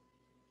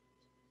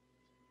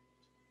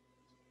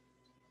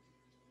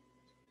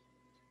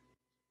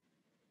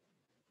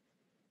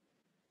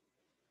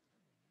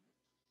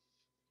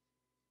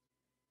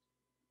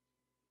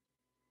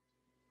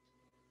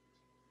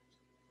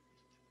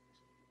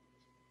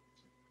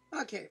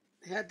 Okay,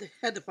 had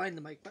to find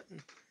the mic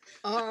button.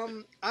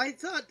 I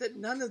thought that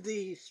none of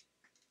the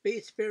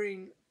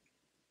spacefaring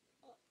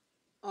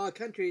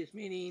countries,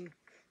 meaning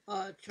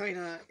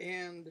China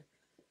and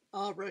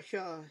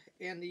Russia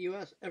and the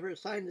U.S., ever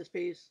signed the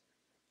space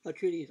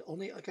treaties.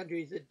 Only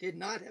countries that did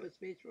not have a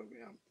space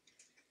program,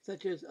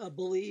 such as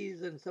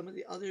Belize and some of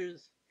the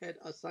others, had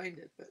signed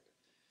it. But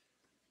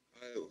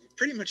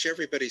Pretty much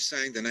everybody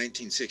signed the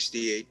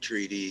 1968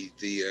 treaty.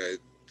 The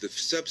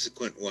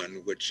subsequent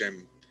one, which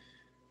I'm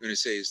going to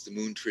say is the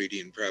Moon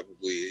Treaty, and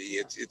probably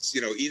it's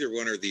either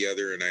one or the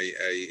other, and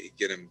I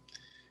get them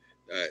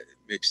uh,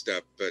 mixed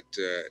up, but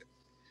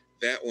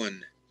that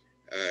one,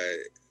 uh,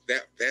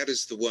 that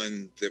is the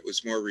one that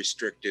was more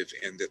restrictive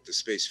and that the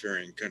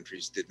spacefaring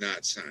countries did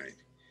not sign.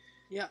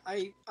 Yeah,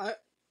 I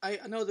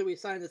know that we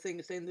signed the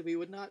thing saying that we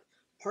would not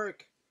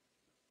park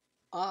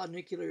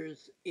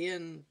nuclears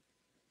in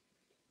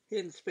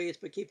space,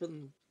 but keep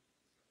them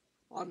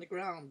on the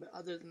ground. But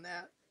other than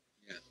that,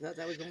 Yeah.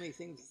 that was the only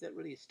things that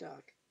really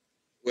stuck.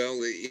 Well,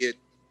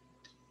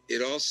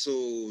 it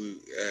also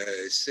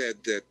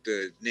said that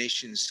the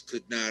nations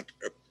could not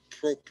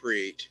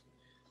appropriate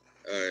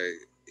uh,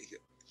 Yeah,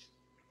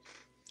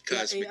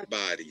 cosmic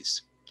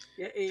bodies.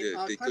 yeah, a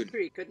They couldn't.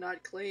 country could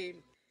not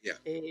claim Yeah.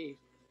 a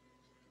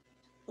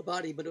a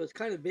body, but it was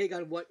kind of big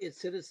on what its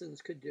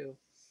citizens could do.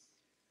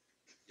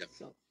 Yeah.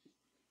 So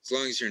As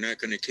long as you're not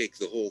going to take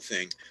the whole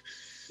thing.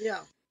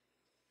 yeah,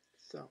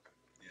 so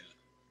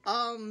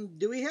Yeah.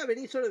 do we have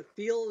any sort of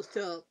feels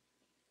to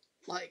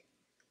like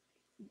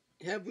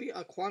have we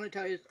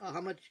quantized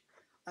how much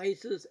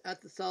ice is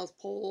at the South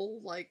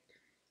Pole? Like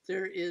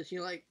there is,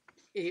 like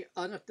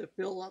enough to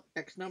fill up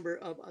X number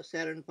of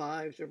Saturn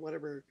fives or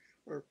whatever,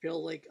 or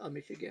fill Lake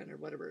Michigan or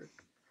whatever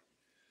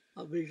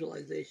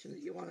visualization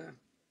that you want to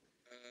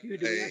do.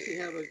 Do we actually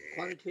have a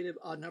quantitative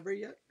number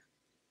yet?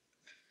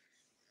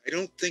 I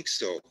don't think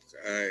so.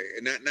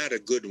 Not a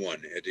good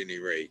one at any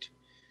rate.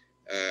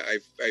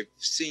 I've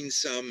seen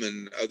some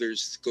and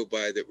others go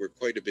by that were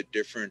quite a bit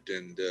different,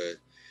 and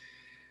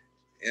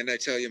I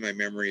tell you, my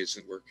memory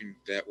isn't working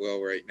that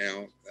well right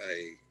now.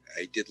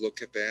 I did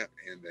look at that,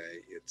 and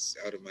it's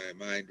out of my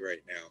mind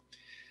right now.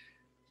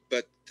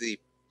 But the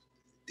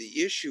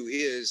issue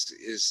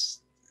is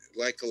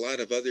like a lot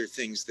of other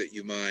things that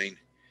you mine.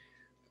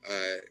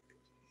 Uh,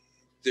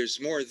 there's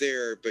more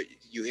there, but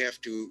you have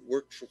to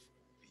work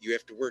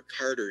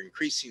harder,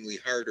 increasingly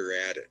harder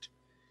at it.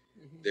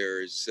 Mm-hmm.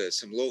 There's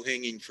some low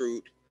hanging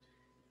fruit.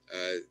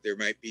 There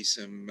might be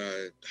some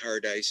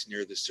hard ice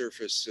near the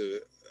surface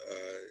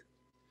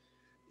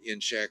in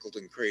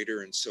Shackleton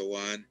Crater and so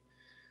on.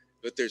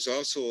 But there's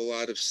also a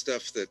lot of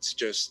stuff that's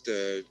just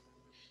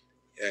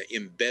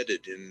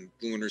embedded in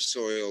lunar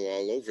soil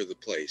all over the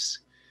place.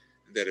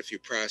 That if you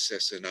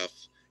process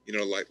enough,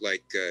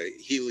 like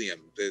helium,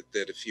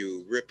 that if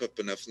you rip up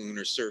enough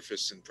lunar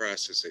surface and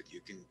process it, you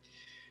can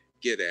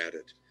get at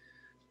it.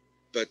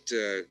 But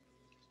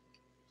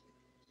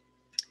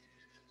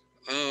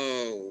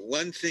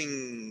one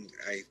thing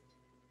I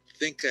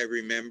think I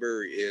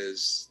remember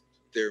is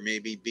there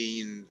maybe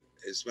being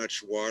as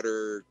much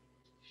water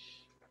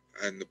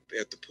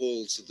at the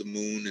poles of the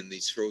moon and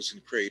these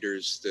frozen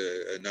craters,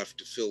 enough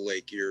to fill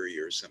Lake Erie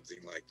or something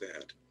like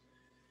that,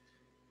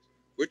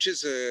 which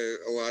is a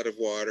lot of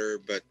water.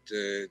 But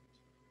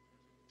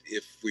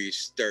if we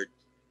start,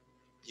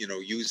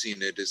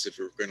 using it as if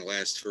it were going to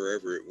last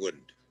forever, it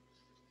wouldn't.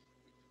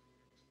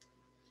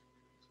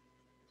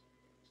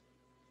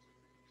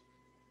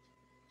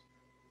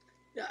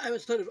 Yeah, I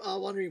was sort of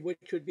wondering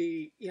which would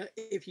be,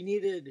 if you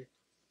needed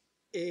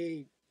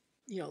a,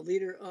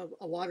 liter of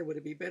water, would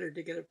it be better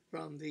to get it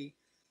from the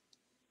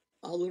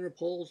lunar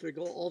poles or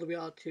go all the way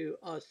out to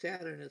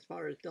Saturn as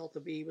far as Delta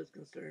V was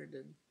concerned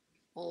and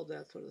all of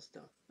that sort of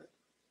stuff. But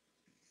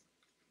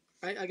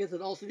I guess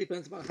it also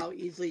depends on how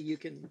easily you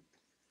can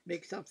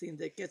make something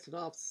that gets it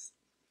off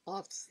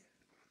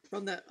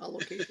from that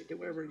location to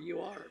wherever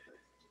you are.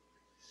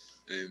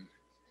 But I'm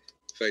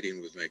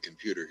fighting with my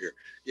computer here.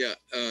 Yeah.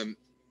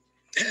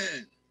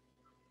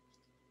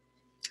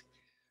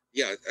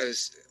 Yeah.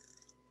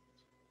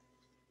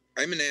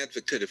 I'm an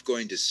advocate of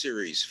going to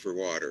series for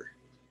water.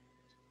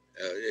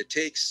 It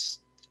takes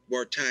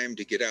more time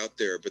to get out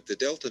there, but the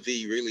Delta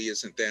V really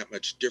isn't that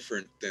much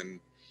different than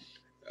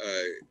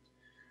uh,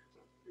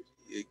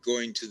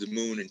 going to the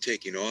moon and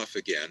taking off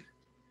again.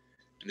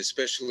 And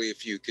especially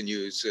if you can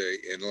use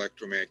an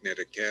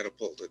electromagnetic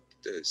catapult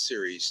at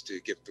series to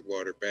get the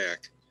water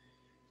back.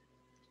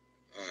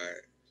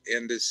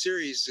 And the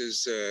series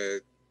is,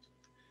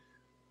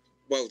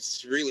 well,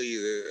 it's really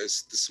the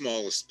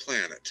smallest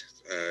planet.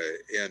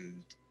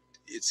 And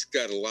it's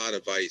got a lot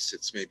of ice.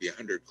 It's maybe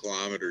 100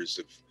 kilometers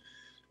of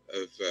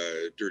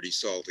dirty,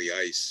 salty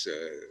ice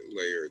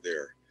layer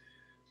there.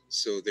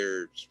 So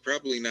there's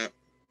probably not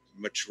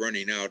much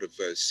running out of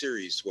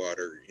Ceres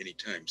water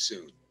anytime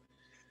soon.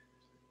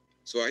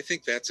 So I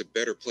think that's a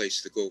better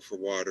place to go for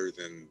water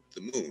than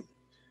the moon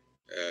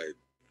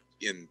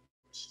in,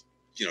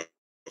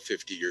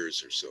 50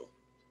 years or so.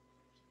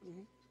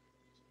 mhm.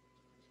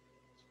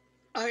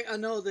 I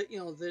know that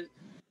that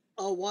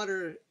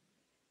water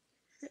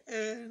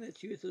and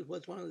its uses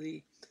was one of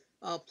the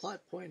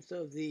plot points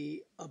of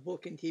the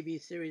book and TV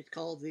series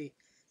called The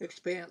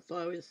Expanse. So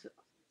I always,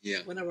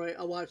 Yeah. whenever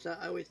I watch that,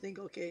 I always think,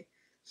 okay,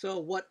 so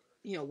what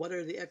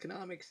are the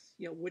economics,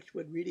 which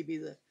would really be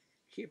the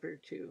cheaper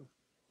to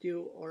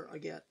do or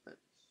get? But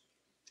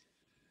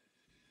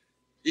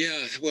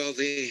Yeah, well,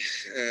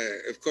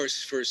 of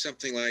course, for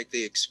something like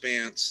The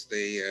Expanse,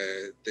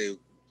 they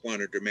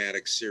want a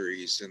dramatic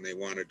series and they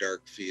want a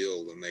dark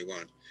feel and they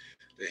want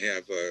to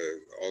have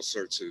all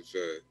sorts of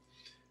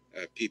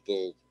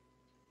people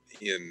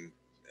in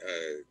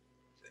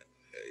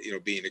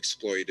being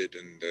exploited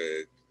and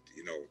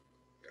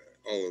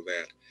all of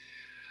that.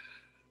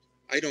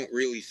 I don't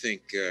really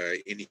think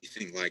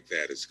anything like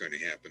that is going to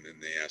happen in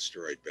the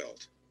asteroid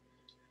belt.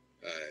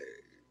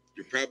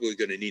 You're probably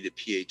going to need a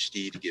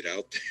PhD to get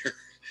out there,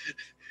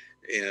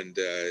 and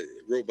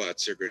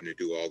robots are going to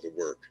do all the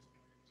work.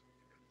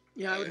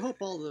 Yeah, I would hope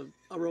all the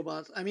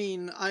robots. I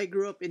mean, I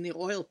grew up in the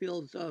oil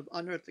fields of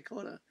North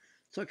Dakota,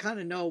 so I kind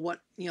of know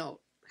what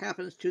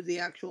happens to the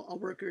actual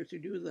workers who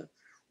do the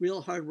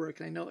real hard work.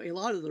 And I know a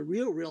lot of the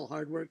real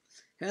hard work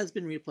has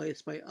been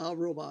replaced by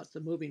robots, the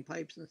moving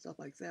pipes and stuff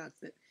like that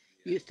that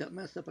used to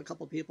mess up a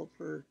couple people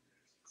per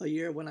a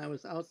year when I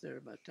was out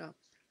there. But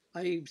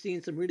I've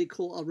seen some really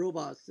cool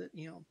robots that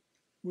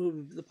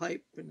move the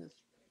pipe, and it's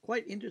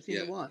quite interesting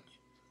Yeah, to watch.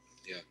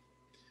 yeah.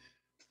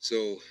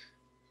 So,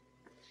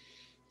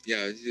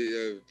 yeah,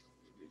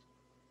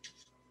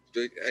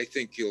 I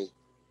think you'll.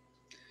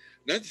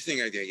 Another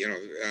thing I think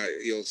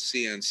you'll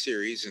see on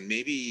Ceres, and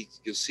maybe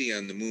you'll see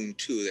on the moon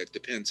too. That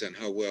depends on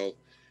how well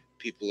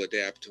people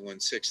adapt to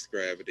 1/6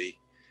 gravity.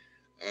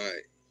 Uh,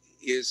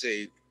 is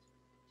a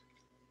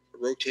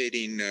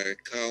rotating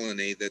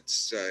colony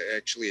that's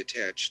actually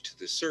attached to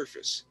the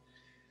surface.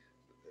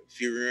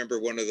 If you remember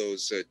one of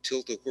those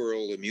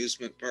tilt-a-whirl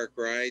amusement park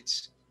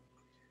rides,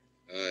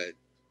 uh,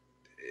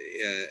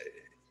 uh,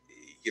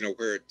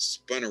 where it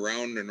spun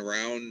around and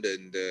around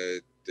and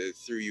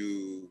through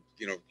you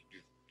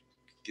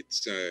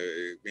get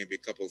maybe a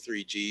couple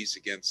 3Gs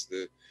against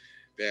the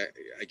back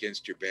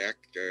against your back,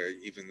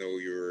 even though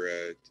you're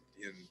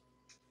in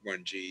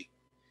 1G.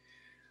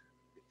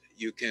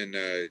 You can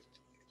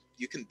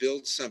you can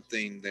build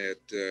something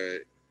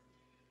that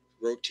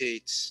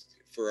rotates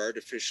for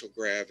artificial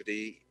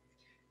gravity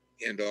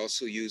and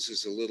also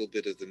uses a little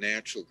bit of the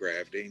natural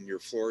gravity, and your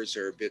floors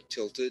are a bit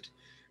tilted,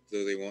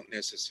 though they won't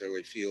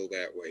necessarily feel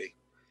that way.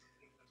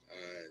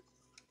 Uh,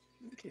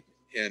 Okay.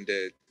 and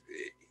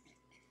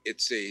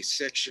it's a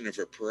section of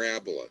a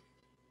parabola.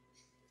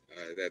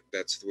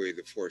 That's the way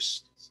the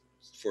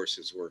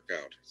forces work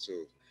out. So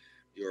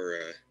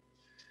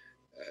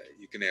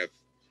you can have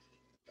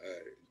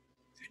uh,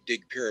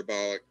 dig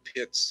parabolic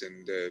pits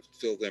and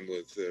fill them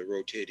with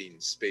rotating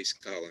space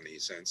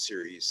colonies on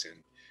Ceres,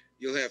 and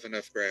you'll have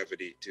enough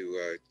gravity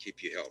to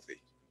keep you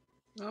healthy.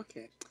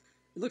 Okay.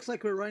 It looks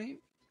like we're running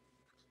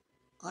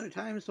out of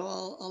time, so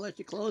I'll let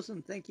you close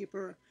and thank you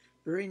for a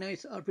very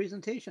nice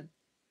presentation.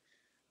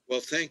 Well,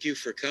 thank you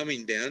for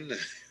coming, Ben.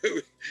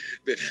 It's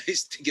been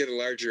nice to get a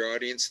larger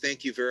audience.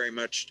 Thank you very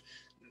much,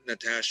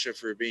 Natasha,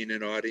 for being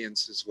an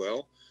audience as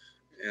well.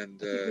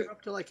 And I think we're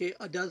up to like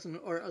a dozen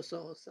or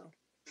so. So.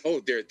 oh,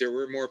 there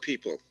were more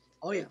people.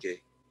 Oh yeah. Okay.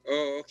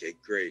 Oh, okay.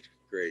 Great,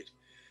 great.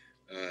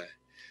 Uh,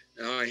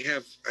 now I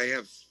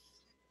have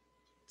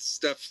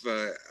stuff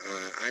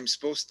I'm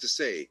supposed to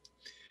say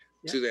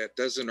Yeah. to that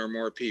dozen or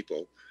more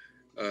people.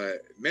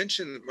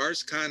 Mention that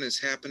MarsCon is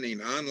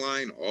happening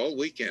online all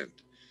weekend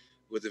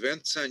with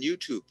events on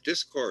YouTube,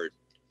 Discord,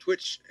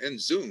 Twitch, and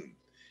Zoom.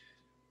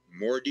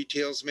 More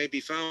details may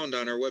be found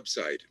on our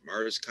website,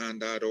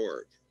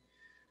 marscon.org.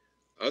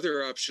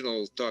 Other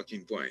optional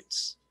talking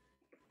points.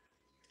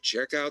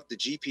 Check out the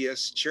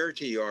GPS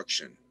charity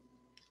auction.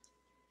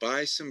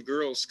 Buy some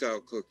Girl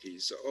Scout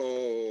cookies.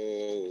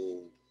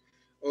 Oh,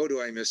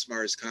 do I miss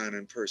MarsCon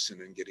in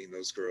person and getting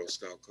those Girl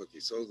Scout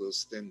cookies. Oh,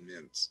 those thin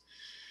mints.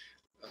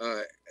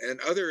 And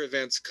other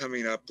events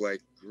coming up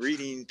like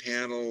reading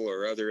panel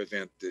or other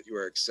event that you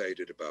are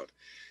excited about.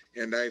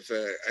 And I've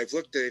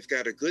looked. They've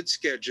got a good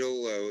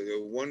schedule, a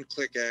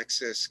one-click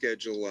access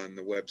schedule on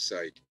the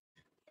website,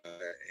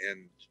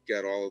 and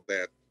got all of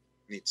that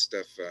neat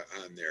stuff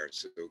on there.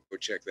 So go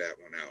check that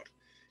one out.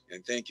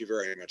 And thank you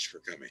very much for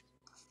coming.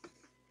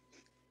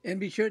 And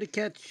be sure to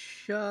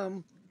catch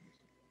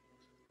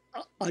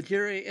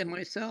Jerry and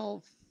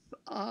myself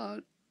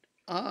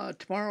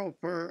tomorrow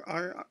for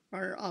our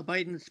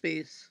Biden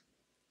space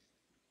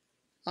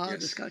Yes,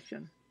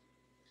 discussion.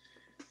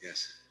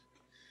 yes.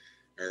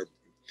 Our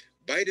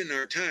biding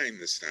our time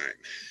this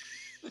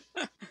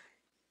time.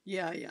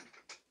 Yeah, yeah.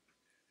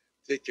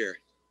 Take care.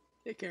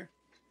 Take care.